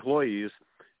 employees,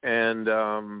 and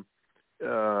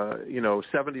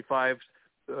 75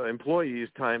 employees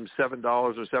times $7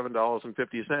 or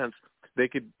 $7.50. They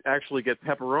could actually get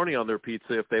pepperoni on their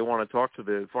pizza if they want to talk to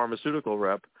the pharmaceutical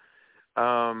rep.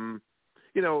 Not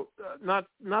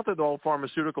that all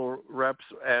pharmaceutical reps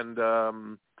and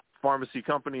pharmacy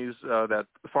companies, that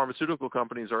pharmaceutical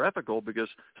companies are ethical, because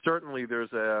certainly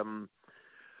there's a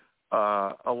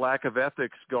lack of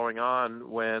ethics going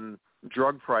on when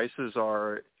drug prices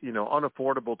are,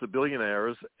 unaffordable to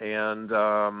billionaires, and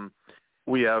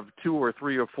we have 2 or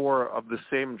 3 or 4 of the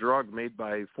same drug made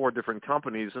by 4 different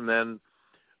companies, and then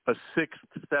a 6th,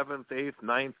 7th, 8th,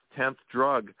 9th, 10th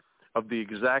drug of the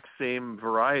exact same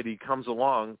variety comes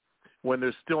along when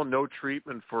there's still no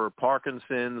treatment for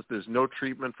Parkinson's, there's no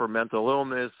treatment for mental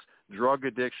illness, drug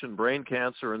addiction, brain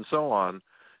cancer, and so on.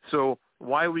 So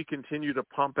why we continue to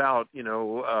pump out,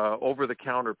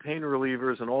 over-the-counter pain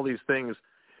relievers and all these things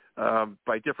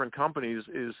by different companies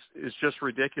is just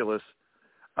ridiculous.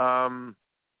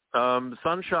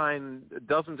 Sunshine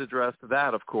doesn't address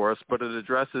that, of course, but it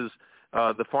addresses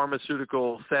the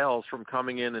pharmaceutical sales from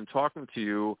coming in and talking to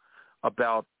you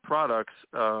about products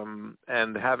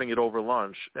and having it over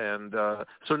lunch. And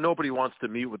so nobody wants to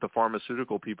meet with the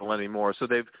pharmaceutical people anymore. So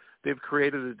they've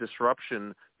created a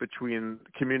disruption between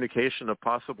communication of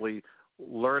possibly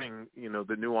learning,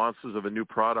 the nuances of a new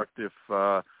product. If,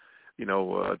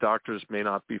 doctors may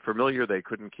not be familiar, they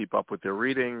couldn't keep up with their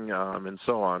reading, and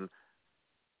so on.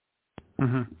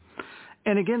 Mm-hmm.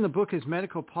 And again, the book is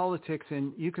Medical Politics,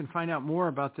 and you can find out more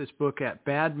about this book at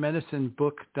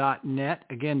badmedicinebook.net.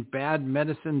 Again,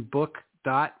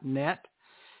 badmedicinebook.net.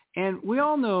 And we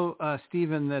all know,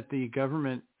 Stephen, that the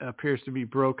government appears to be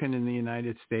broken in the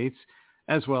United States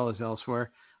as well as elsewhere.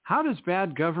 How does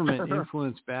bad government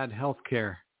influence bad health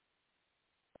care?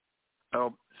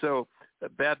 Oh, so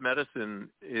bad medicine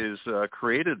is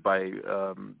created by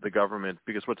the government,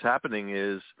 because what's happening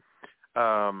is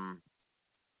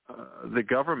the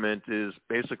government is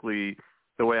basically,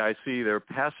 the way I see, they're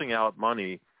passing out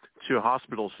money to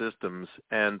hospital systems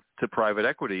and to private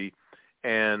equity,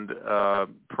 and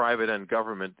private and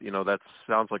government, that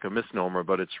sounds like a misnomer,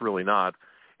 but it's really not.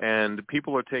 And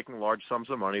people are taking large sums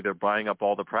of money. They're buying up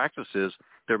all the practices.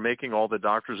 They're making all the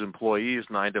doctors' employees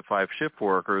 9-to-5 shift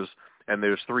workers, and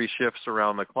there's 3 shifts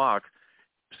around the clock.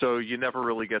 So you never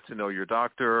really get to know your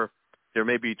doctor. There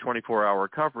may be 24-hour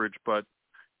coverage, but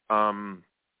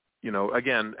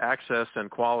again, access and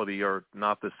quality are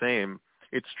not the same.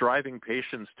 It's driving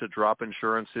patients to drop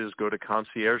insurances, go to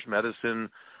concierge medicine.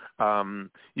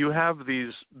 You have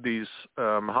these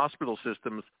hospital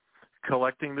systems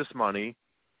collecting this money,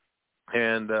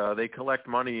 and they collect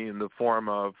money in the form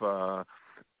of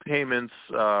payments.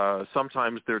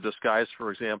 Sometimes they're disguised,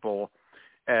 for example,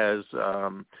 as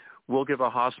we'll give a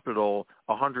hospital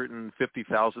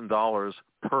 $150,000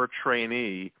 per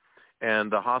trainee,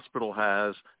 and the hospital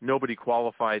has nobody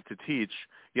qualified to teach,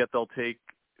 yet they'll take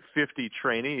 50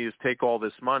 trainees, take all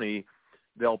this money,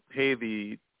 they'll pay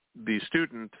the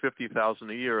student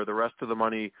 $50,000 a year. The rest of the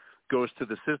money goes to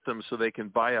the system so they can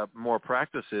buy up more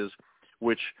practices,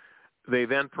 which they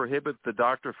then prohibit the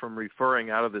doctor from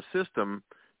referring out of the system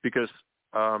because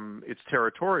it's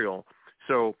territorial.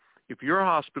 So if your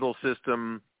hospital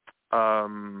system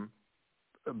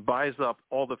buys up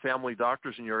all the family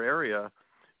doctors in your area,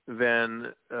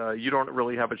 then you don't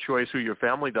really have a choice who your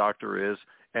family doctor is,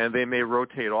 and they may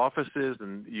rotate offices,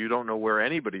 and you don't know where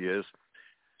anybody is.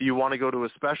 You want to go to a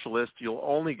specialist, you'll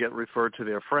only get referred to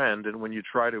their friend, and when you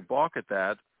try to balk at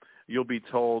that, you'll be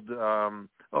told, your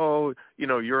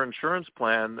insurance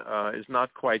plan is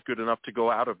not quite good enough to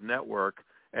go out of network,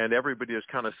 and everybody is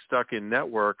kind of stuck in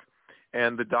network.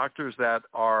 And the doctors that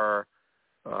are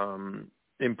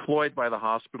employed by the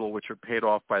hospital, which are paid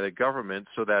off by the government,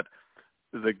 so that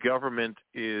the government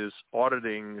is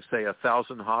auditing, say,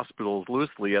 1,000 hospitals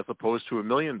loosely as opposed to 1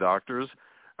 million doctors,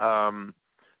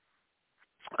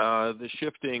 the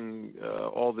shifting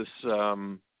all this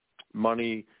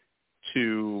money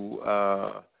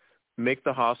to make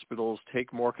the hospitals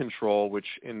take more control, which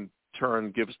in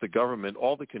turn gives the government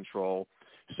all the control.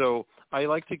 So I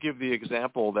like to give the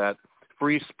example that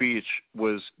free speech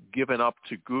was given up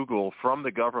to Google from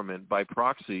the government by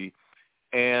proxy,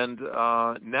 and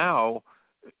now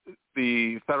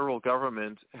the federal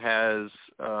government has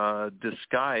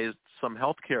disguised some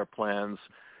healthcare plans.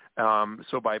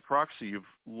 So by proxy, you've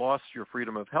lost your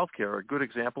freedom of healthcare. A good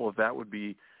example of that would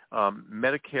be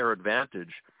Medicare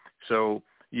Advantage. So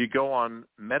you go on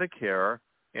Medicare,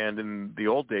 and in the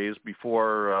old days,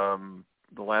 before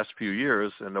the last few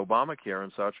years, and Obamacare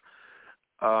and such,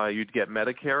 you'd get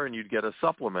Medicare and you'd get a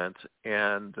supplement,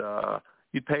 and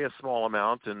you'd pay a small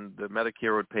amount, and the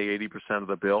Medicare would pay 80% of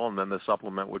the bill, and then the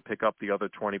supplement would pick up the other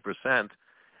 20%,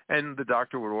 and the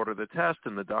doctor would order the test,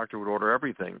 and the doctor would order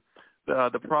everything.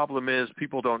 The problem is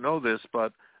people don't know this,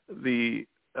 but the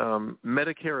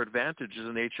Medicare Advantage is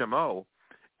an HMO,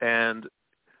 and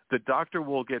the doctor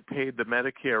will get paid the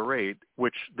Medicare rate,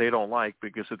 which they don't like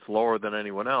because it's lower than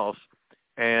anyone else.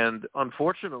 And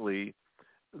unfortunately,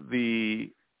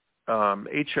 the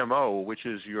HMO, which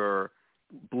is your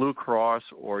Blue Cross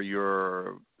or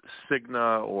your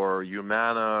Cigna or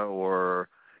Humana or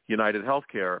United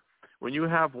Healthcare, when you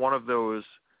have one of those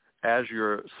as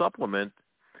your supplement,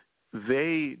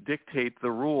 they dictate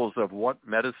the rules of what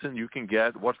medicine you can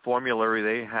get, what formulary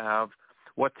they have,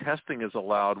 what testing is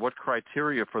allowed, what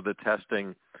criteria for the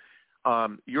testing.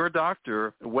 Your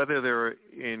doctor, whether they're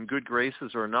in good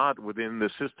graces or not within the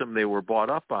system they were bought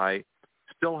up by,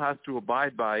 still has to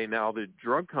abide by now the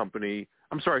drug company.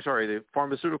 The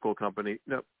pharmaceutical company.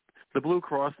 No, the Blue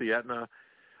Cross, the Aetna.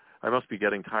 I must be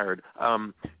getting tired.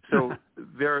 So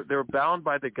they're bound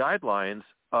by the guidelines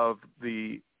of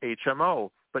the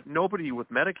HMO. But nobody with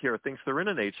Medicare thinks they're in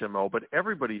an HMO, but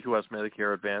everybody who has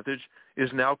Medicare Advantage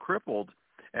is now crippled.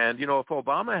 And, if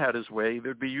Obama had his way,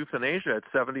 there'd be euthanasia at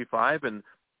 75, and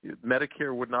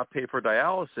Medicare would not pay for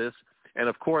dialysis. And,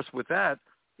 of course, with that,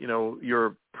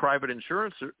 your private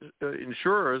insurers,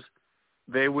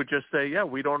 they would just say, yeah,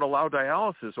 we don't allow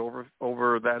dialysis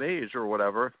over that age or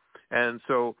whatever. And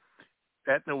so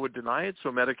Aetna would deny it, so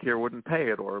Medicare wouldn't pay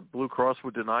it, or Blue Cross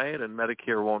would deny it, and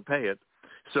Medicare won't pay it.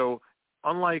 So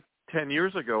unlike 10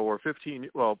 years ago or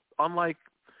unlike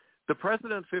the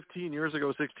president 15 years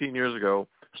ago, 16 years ago,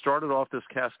 started off this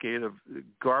cascade of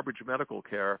garbage medical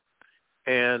care.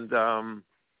 And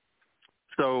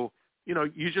so,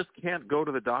 you just can't go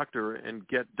to the doctor and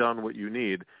get done what you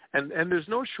need. And there's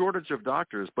no shortage of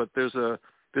doctors, but there's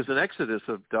an exodus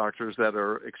of doctors that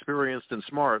are experienced and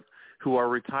smart who are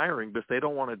retiring because they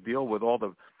don't want to deal with all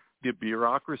the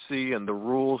bureaucracy and the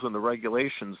rules and the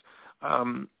regulations.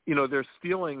 They're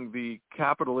stealing the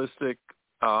capitalistic,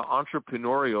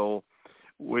 entrepreneurial,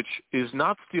 which is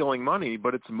not stealing money,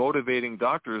 but it's motivating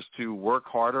doctors to work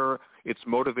harder. It's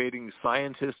motivating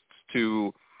scientists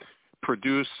to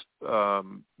produce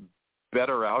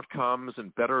better outcomes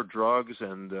and better drugs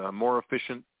and more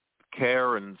efficient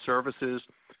care and services.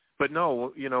 But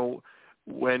no,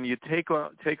 when you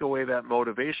take away that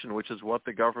motivation, which is what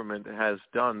the government has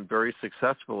done very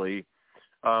successfully,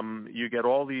 You get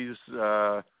all these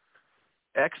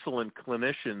excellent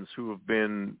clinicians who have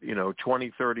been,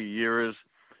 20, 30 years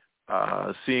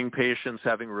seeing patients,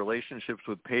 having relationships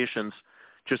with patients,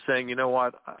 just saying, you know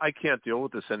what, I can't deal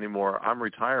with this anymore. I'm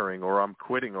retiring, or I'm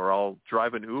quitting, or I'll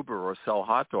drive an Uber or sell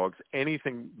hot dogs.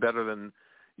 Anything better than,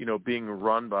 being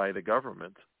run by the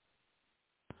government.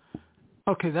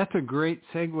 Okay, that's a great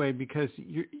segue because,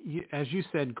 as you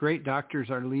said, great doctors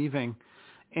are leaving.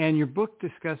 And your book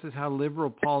discusses how liberal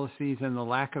policies and the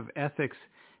lack of ethics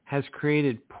has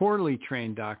created poorly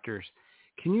trained doctors.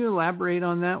 Can you elaborate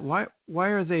on that? Why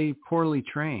are they poorly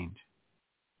trained?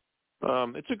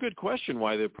 It's a good question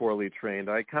why they're poorly trained.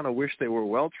 I kind of wish they were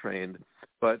well trained.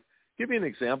 But give you an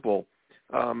example.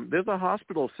 There's a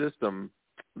hospital system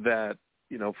that,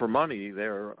 for money,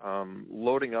 they're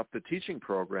loading up the teaching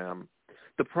program.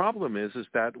 The problem is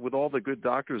that with all the good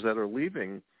doctors that are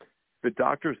leaving, the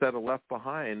doctors that are left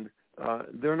behind,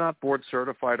 they're not board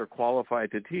certified or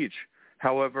qualified to teach.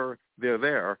 However, they're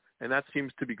there, and that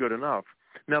seems to be good enough.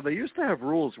 Now, they used to have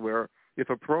rules where if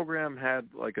a program had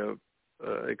like a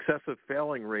excessive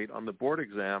failing rate on the board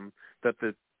exam, that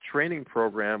the training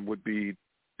program would be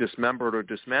dismembered or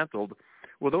dismantled.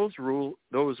 Well, those rules,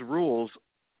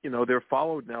 they're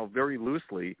followed now very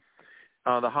loosely.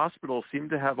 The hospitals seem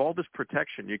to have all this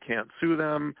protection. You can't sue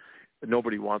them.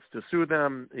 Nobody wants to sue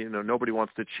them. Nobody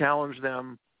wants to challenge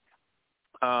them.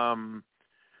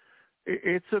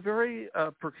 It's a very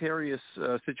precarious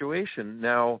situation.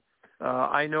 Now,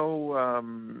 I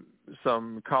know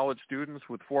some college students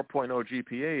with 4.0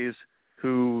 GPAs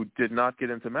who did not get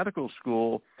into medical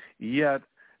school, yet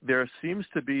there seems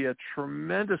to be a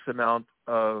tremendous amount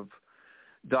of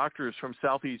doctors from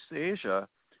Southeast Asia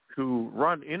who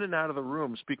run in and out of the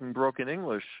room speaking broken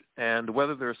English, and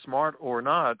whether they're smart or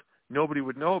not, nobody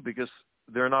would know because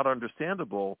they're not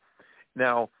understandable.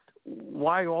 Now,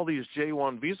 why all these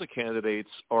J-1 visa candidates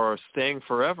are staying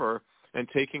forever and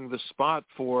taking the spot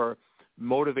for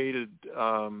motivated,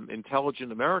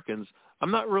 intelligent Americans,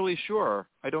 I'm not really sure.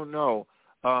 I don't know.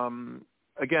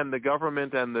 Again, the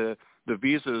government and the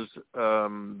visas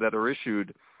that are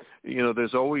issued,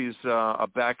 there's always a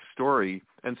backstory,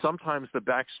 and sometimes the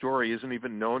backstory isn't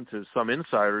even known to some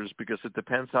insiders because it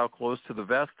depends how close to the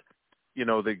vest,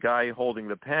 the guy holding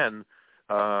the pen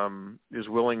is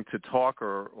willing to talk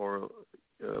or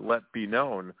let be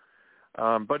known.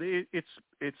 But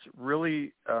it's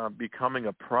really becoming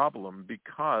a problem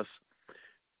because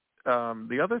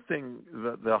the other thing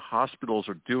that the hospitals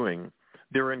are doing,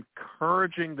 they're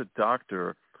encouraging the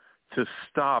doctor to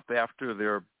stop after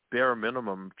their bare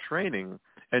minimum training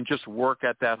and just work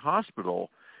at that hospital.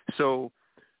 So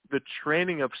the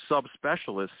training of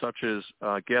subspecialists such as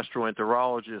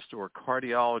gastroenterologist or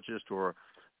cardiologist or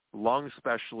lung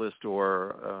specialist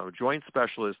or joint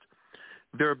specialist,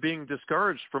 they're being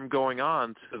discouraged from going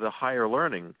on to the higher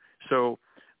learning. So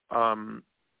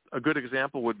a good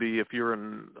example would be if you're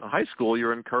in high school,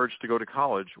 you're encouraged to go to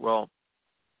college. Well,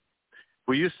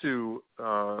 we used to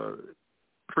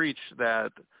preach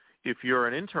that if you're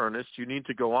an internist, you need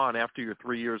to go on after your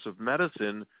 3 years of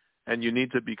medicine, and you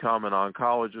need to become an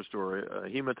oncologist or a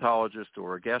hematologist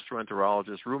or a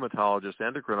gastroenterologist, rheumatologist,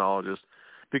 endocrinologist,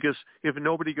 because if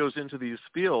nobody goes into these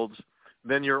fields,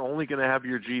 then you're only going to have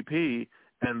your GP,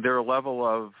 and their level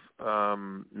of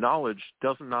knowledge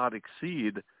does not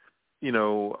exceed,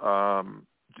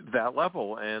 that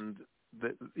level, and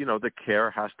the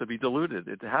care has to be diluted.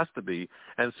 It has to be.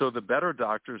 And so the better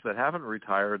doctors that haven't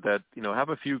retired, that, have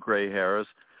a few gray hairs,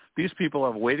 these people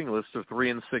have waiting lists of 3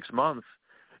 and 6 months,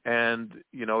 and,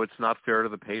 it's not fair to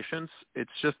the patients.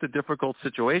 It's just a difficult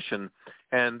situation.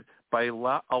 And by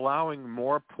allowing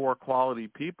more poor quality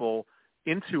people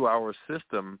into our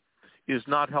system is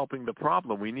not helping the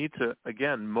problem. We need to,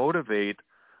 again, motivate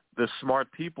the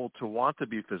smart people to want to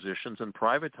be physicians and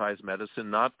privatize medicine,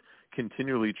 not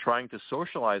continually trying to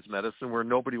socialize medicine where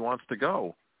nobody wants to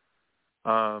go.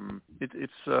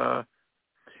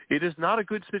 It is not a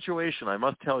good situation, I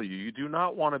must tell you. You do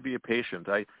not want to be a patient.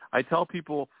 I tell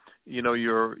people,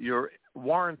 your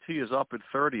warranty is up at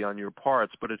 30 on your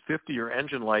parts, but at 50 your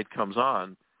engine light comes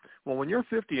on. Well, when you're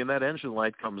 50 and that engine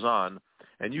light comes on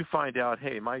and you find out,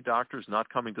 hey, my doctor's not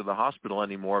coming to the hospital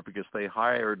anymore because they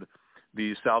hired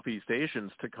these Southeast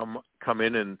Asians to come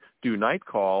in and do night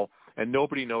call, and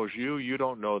nobody knows you, you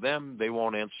don't know them, they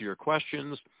won't answer your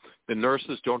questions, the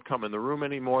nurses don't come in the room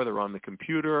anymore, they're on the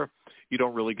computer, you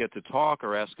don't really get to talk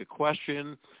or ask a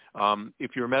question.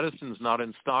 If your medicine's not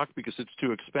in stock because it's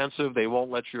too expensive, they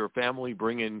won't let your family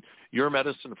bring in your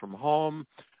medicine from home.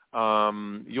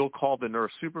 You'll call the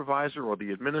nurse supervisor or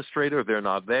the administrator, they're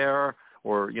not there,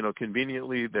 or,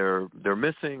 conveniently they're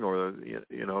missing, or,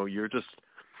 you're just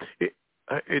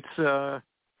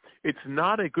It's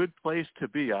not a good place to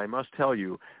be, I must tell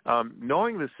you.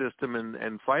 Knowing the system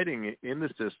and fighting in the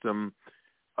system,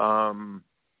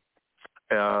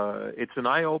 it's an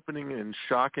eye-opening and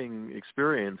shocking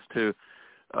experience to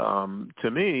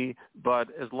me. But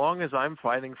as long as I'm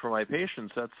fighting for my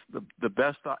patients, that's the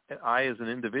best I as an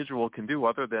individual can do,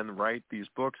 other than write these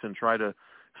books and try to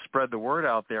spread the word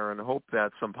out there and hope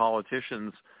that some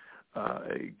politicians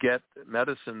get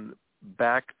medicine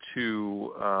back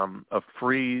to a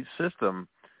free system.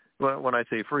 When I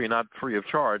say free, not free of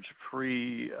charge,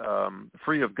 free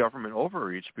of government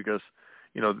overreach, because,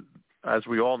 as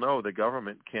we all know, the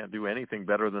government can't do anything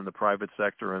better than the private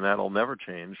sector, and that'll never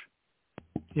change.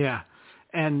 Yeah,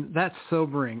 and that's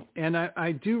sobering. And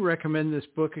I do recommend this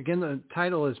book. Again, the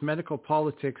title is Medical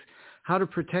Politics: How to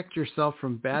Protect Yourself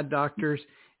from Bad Doctors,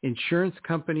 Insurance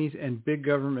Companies, and Big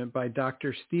Government, by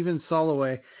Dr. Stephen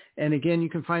Soloway. And again, you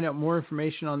can find out more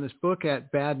information on this book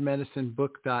at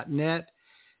badmedicinebook.net.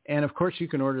 And of course, you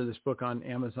can order this book on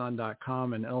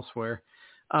Amazon.com and elsewhere.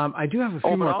 I do have a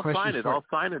few more questions. I'll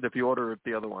sign it if you order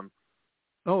the other one.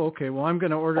 Oh, okay. Well, I'm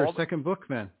going to order a second book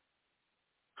then.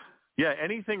 Yeah,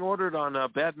 anything ordered on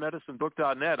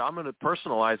badmedicinebook.net, I'm going to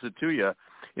personalize it to you.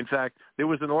 In fact, there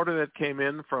was an order that came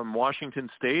in from Washington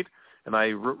State, and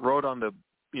I wrote on the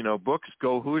books,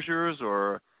 Go Hoosiers,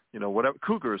 or, whatever,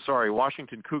 Cougars,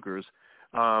 Washington Cougars.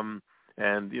 And,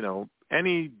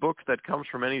 any book that comes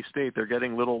from any state, they're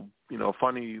getting little,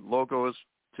 funny logos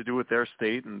to do with their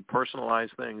state and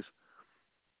personalized things.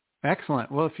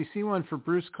 Excellent. Well, if you see one for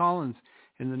Bruce Collins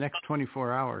in the next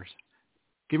 24 hours,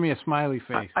 give me a smiley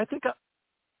face. I think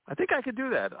I could do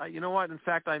that. You know what? In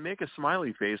fact, I make a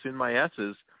smiley face in my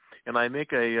S's, and I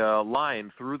make a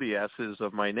line through the S's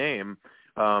of my name,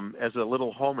 as a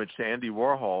little homage to Andy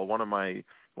Warhol, one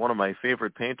of my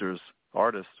favorite painters,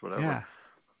 artists, whatever. Yeah,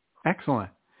 excellent.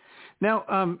 Now,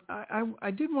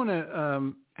 I did want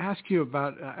to ask you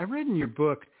about. I read in your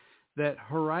book that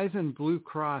Horizon Blue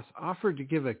Cross offered to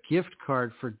give a gift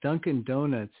card for Dunkin'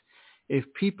 Donuts if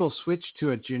people switch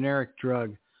to a generic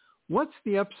drug. What's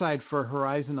the upside for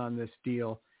Horizon on this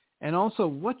deal? And also,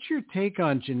 what's your take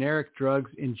on generic drugs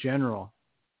in general?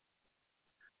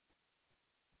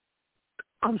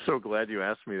 I'm so glad you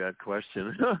asked me that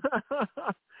question.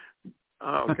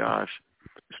 Oh gosh.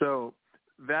 So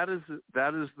that is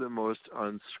the most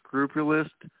unscrupulous,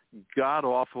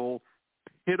 god-awful,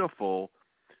 pitiful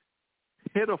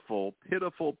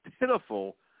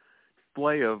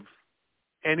display of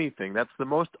anything. That's the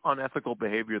most unethical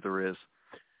behavior there is.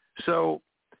 So,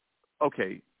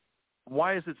 okay,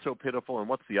 why is it so pitiful, and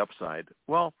what's the upside?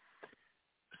 Well,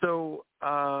 so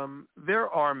there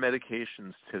are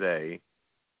medications today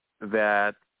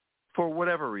that, for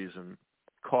whatever reason,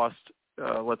 cost,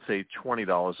 let's say,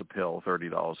 $20 a pill,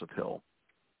 $30 a pill.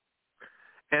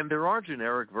 And there are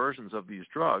generic versions of these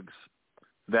drugs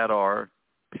that are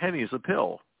pennies a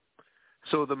pill.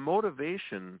 So the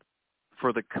motivation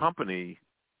for the company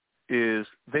is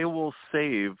they will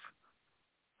save,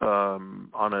 on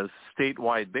a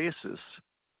statewide basis,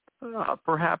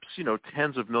 perhaps,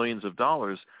 tens of millions of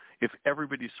dollars if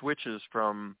everybody switches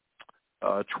from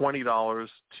 $20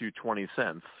 to 20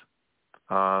 cents.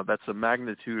 That's a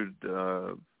magnitude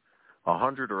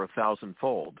 100 or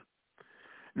 1,000-fold.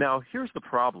 Now, here's the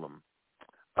problem.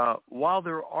 While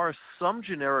there are some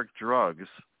generic drugs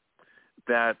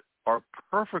that are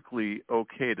perfectly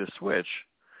okay to switch,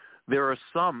 there are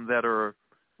some that are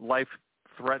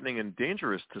life-threatening and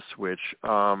dangerous to switch.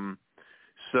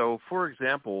 So, for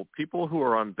example, people who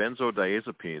are on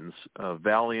benzodiazepines,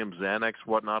 Valium, Xanax,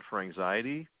 whatnot, for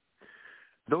anxiety,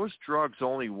 those drugs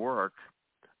only work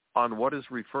on what is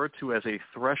referred to as a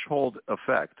threshold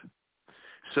effect.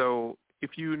 So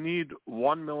if you need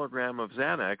 1 milligram of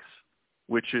Xanax,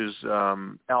 which is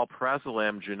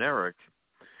alprazolam generic,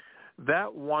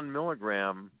 that 1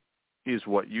 milligram is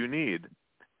what you need.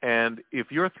 And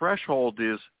if your threshold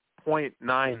is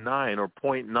 0.99 or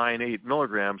 0.98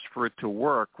 milligrams for it to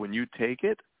work when you take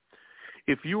it,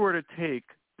 if you were to take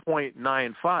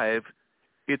 0.95,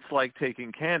 it's like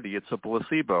taking candy. It's a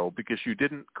placebo because you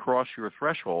didn't cross your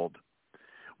threshold.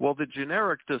 Well, the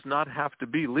generic does not have to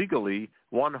be legally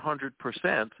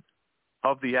 100%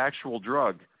 of the actual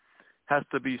drug. It has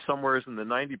to be somewhere in the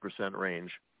 90%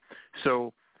 range.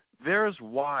 So there's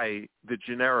why the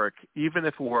generic, even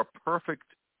if it were a perfect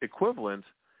equivalent,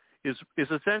 is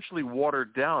essentially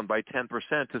watered down by 10%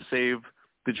 to save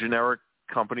the generic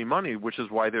company money, which is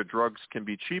why their drugs can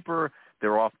be cheaper.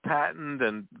 They're off patent,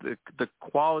 and the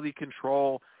quality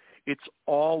control, it's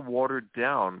all watered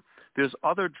down. There's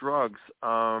other drugs,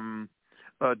 diuretics.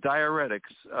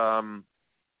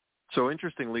 So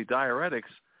interestingly, diuretics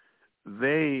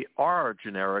they are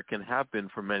generic and have been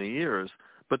for many years,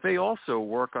 but they also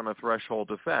work on a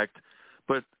threshold effect.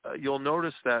 But you'll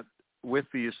notice that with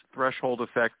these threshold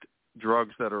effect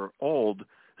drugs that are old,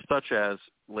 such as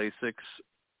Lasix,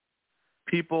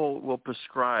 people will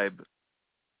prescribe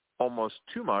almost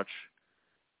too much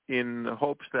in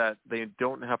hopes that they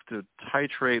don't have to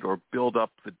titrate or build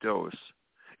up the dose.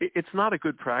 It's not a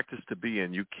good practice to be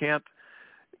in. You can't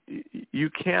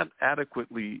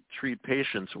adequately treat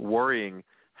patients worrying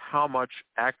how much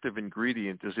active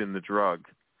ingredient is in the drug.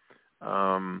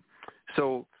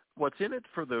 So what's in it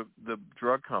for the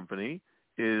drug company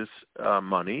is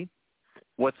money.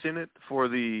 What's in it for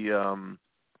the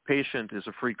patient is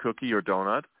a free cookie or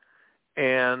donut,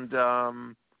 and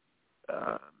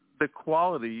the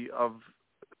quality of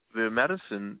the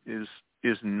medicine is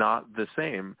not the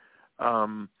same.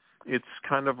 It's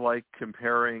kind of like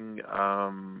comparing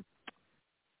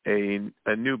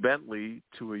a new Bentley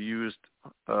to a used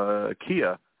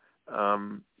Kia.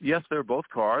 Yes, they're both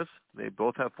cars. They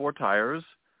both have 4 tires.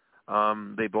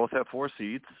 They both have 4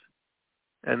 seats,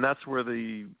 and that's where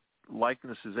the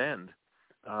likenesses end.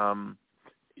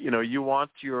 You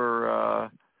want your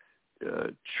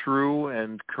true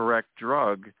and correct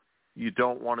drug. You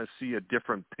don't want to see a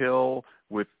different pill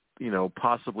with,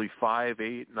 possibly 5,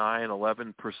 8, 9,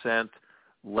 11%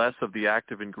 less of the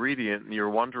active ingredient, and you're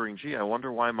wondering, gee, I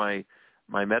wonder why my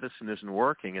medicine isn't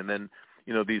working. And then,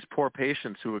 these poor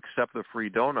patients who accept the free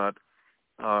donut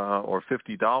or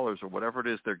 $50 or whatever it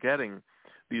is they're getting,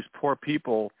 these poor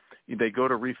people, they go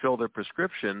to refill their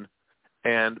prescription,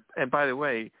 and by the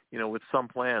way, with some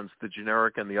plans, the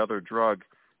generic and the other drug,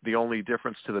 the only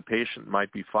difference to the patient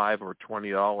might be $5 or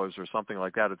 $20 or something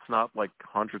like that. It's not like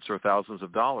hundreds or thousands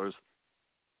of dollars.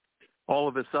 All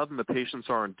of a sudden, the patients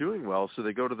aren't doing well, so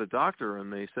they go to the doctor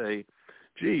and they say,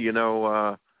 gee,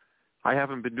 I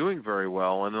haven't been doing very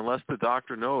well. And unless the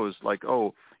doctor knows, like,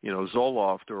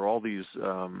 Zoloft or all these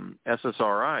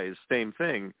SSRIs, same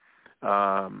thing,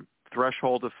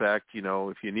 threshold effect,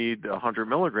 if you need 100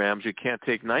 milligrams, you can't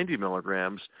take 90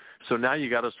 milligrams. So now you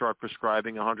got to start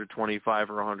prescribing 125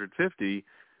 or 150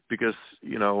 because,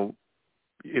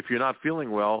 if you're not feeling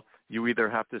well, you either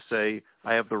have to say,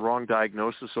 I have the wrong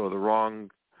diagnosis or the wrong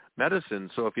medicine.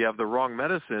 So if you have the wrong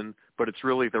medicine, but it's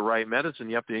really the right medicine,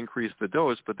 you have to increase the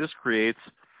dose. But this creates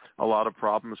a lot of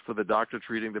problems for the doctor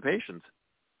treating the patient.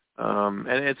 And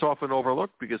it's often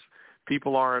overlooked because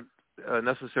people aren't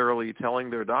necessarily telling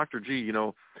their doctor, gee,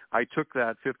 I took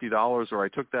that $50 or I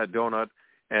took that donut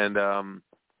and,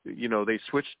 they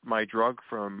switched my drug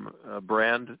from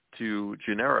brand to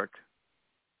generic.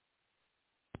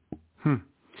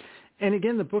 And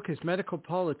again, the book is Medical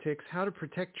Politics, How to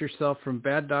Protect Yourself from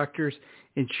Bad Doctors,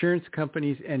 Insurance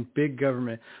Companies, and Big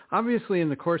Government. Obviously, in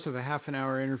the course of a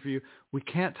half-an-hour interview, we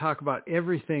can't talk about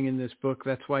everything in this book.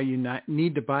 That's why you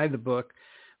need to buy the book.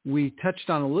 We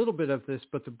touched on a little bit of this,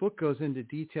 but the book goes into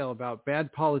detail about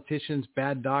bad politicians,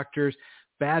 bad doctors,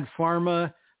 bad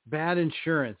pharma, bad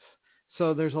insurance.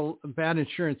 So there's a bad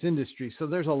insurance industry. So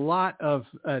there's a lot of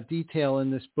detail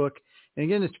in this book. And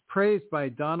again, it's praised by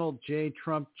Donald J.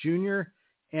 Trump Jr.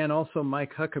 and also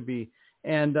Mike Huckabee.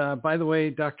 And by the way,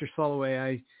 Dr. Soloway,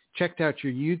 I checked out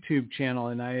your YouTube channel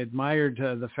and I admired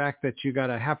the fact that you got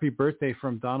a happy birthday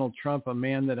from Donald Trump, a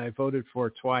man that I voted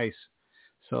for twice.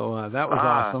 So that was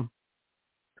awesome.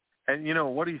 And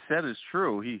what he said is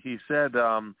true. He said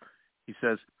he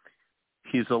says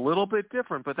he's a little bit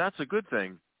different, but that's a good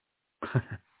thing.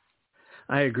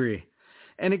 I agree.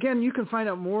 And again, you can find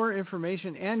out more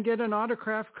information and get an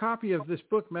autographed copy of this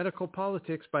book, Medical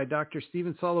Politics, by Dr.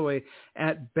 Stephen Soloway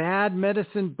at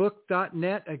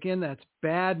badmedicinebook.net. Again, that's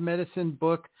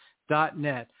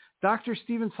badmedicinebook.net. Dr.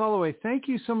 Stephen Soloway, thank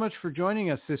you so much for joining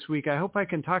us this week. I hope I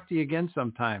can talk to you again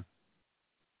sometime.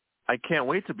 I can't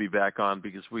wait to be back on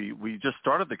because we just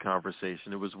started the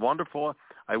conversation. It was wonderful.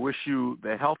 I wish you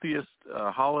the healthiest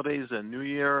holidays and New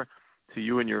Year to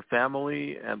you and your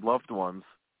family and loved ones.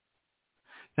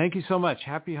 Thank you so much.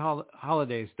 Happy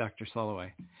holidays, Dr.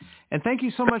 Soloway. And thank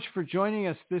you so much for joining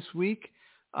us this week.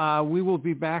 We will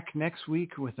be back next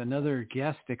week with another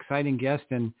exciting guest.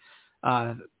 And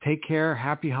take care.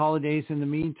 Happy holidays in the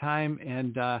meantime.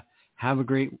 And have a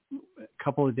great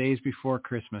couple of days before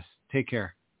Christmas. Take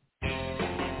care.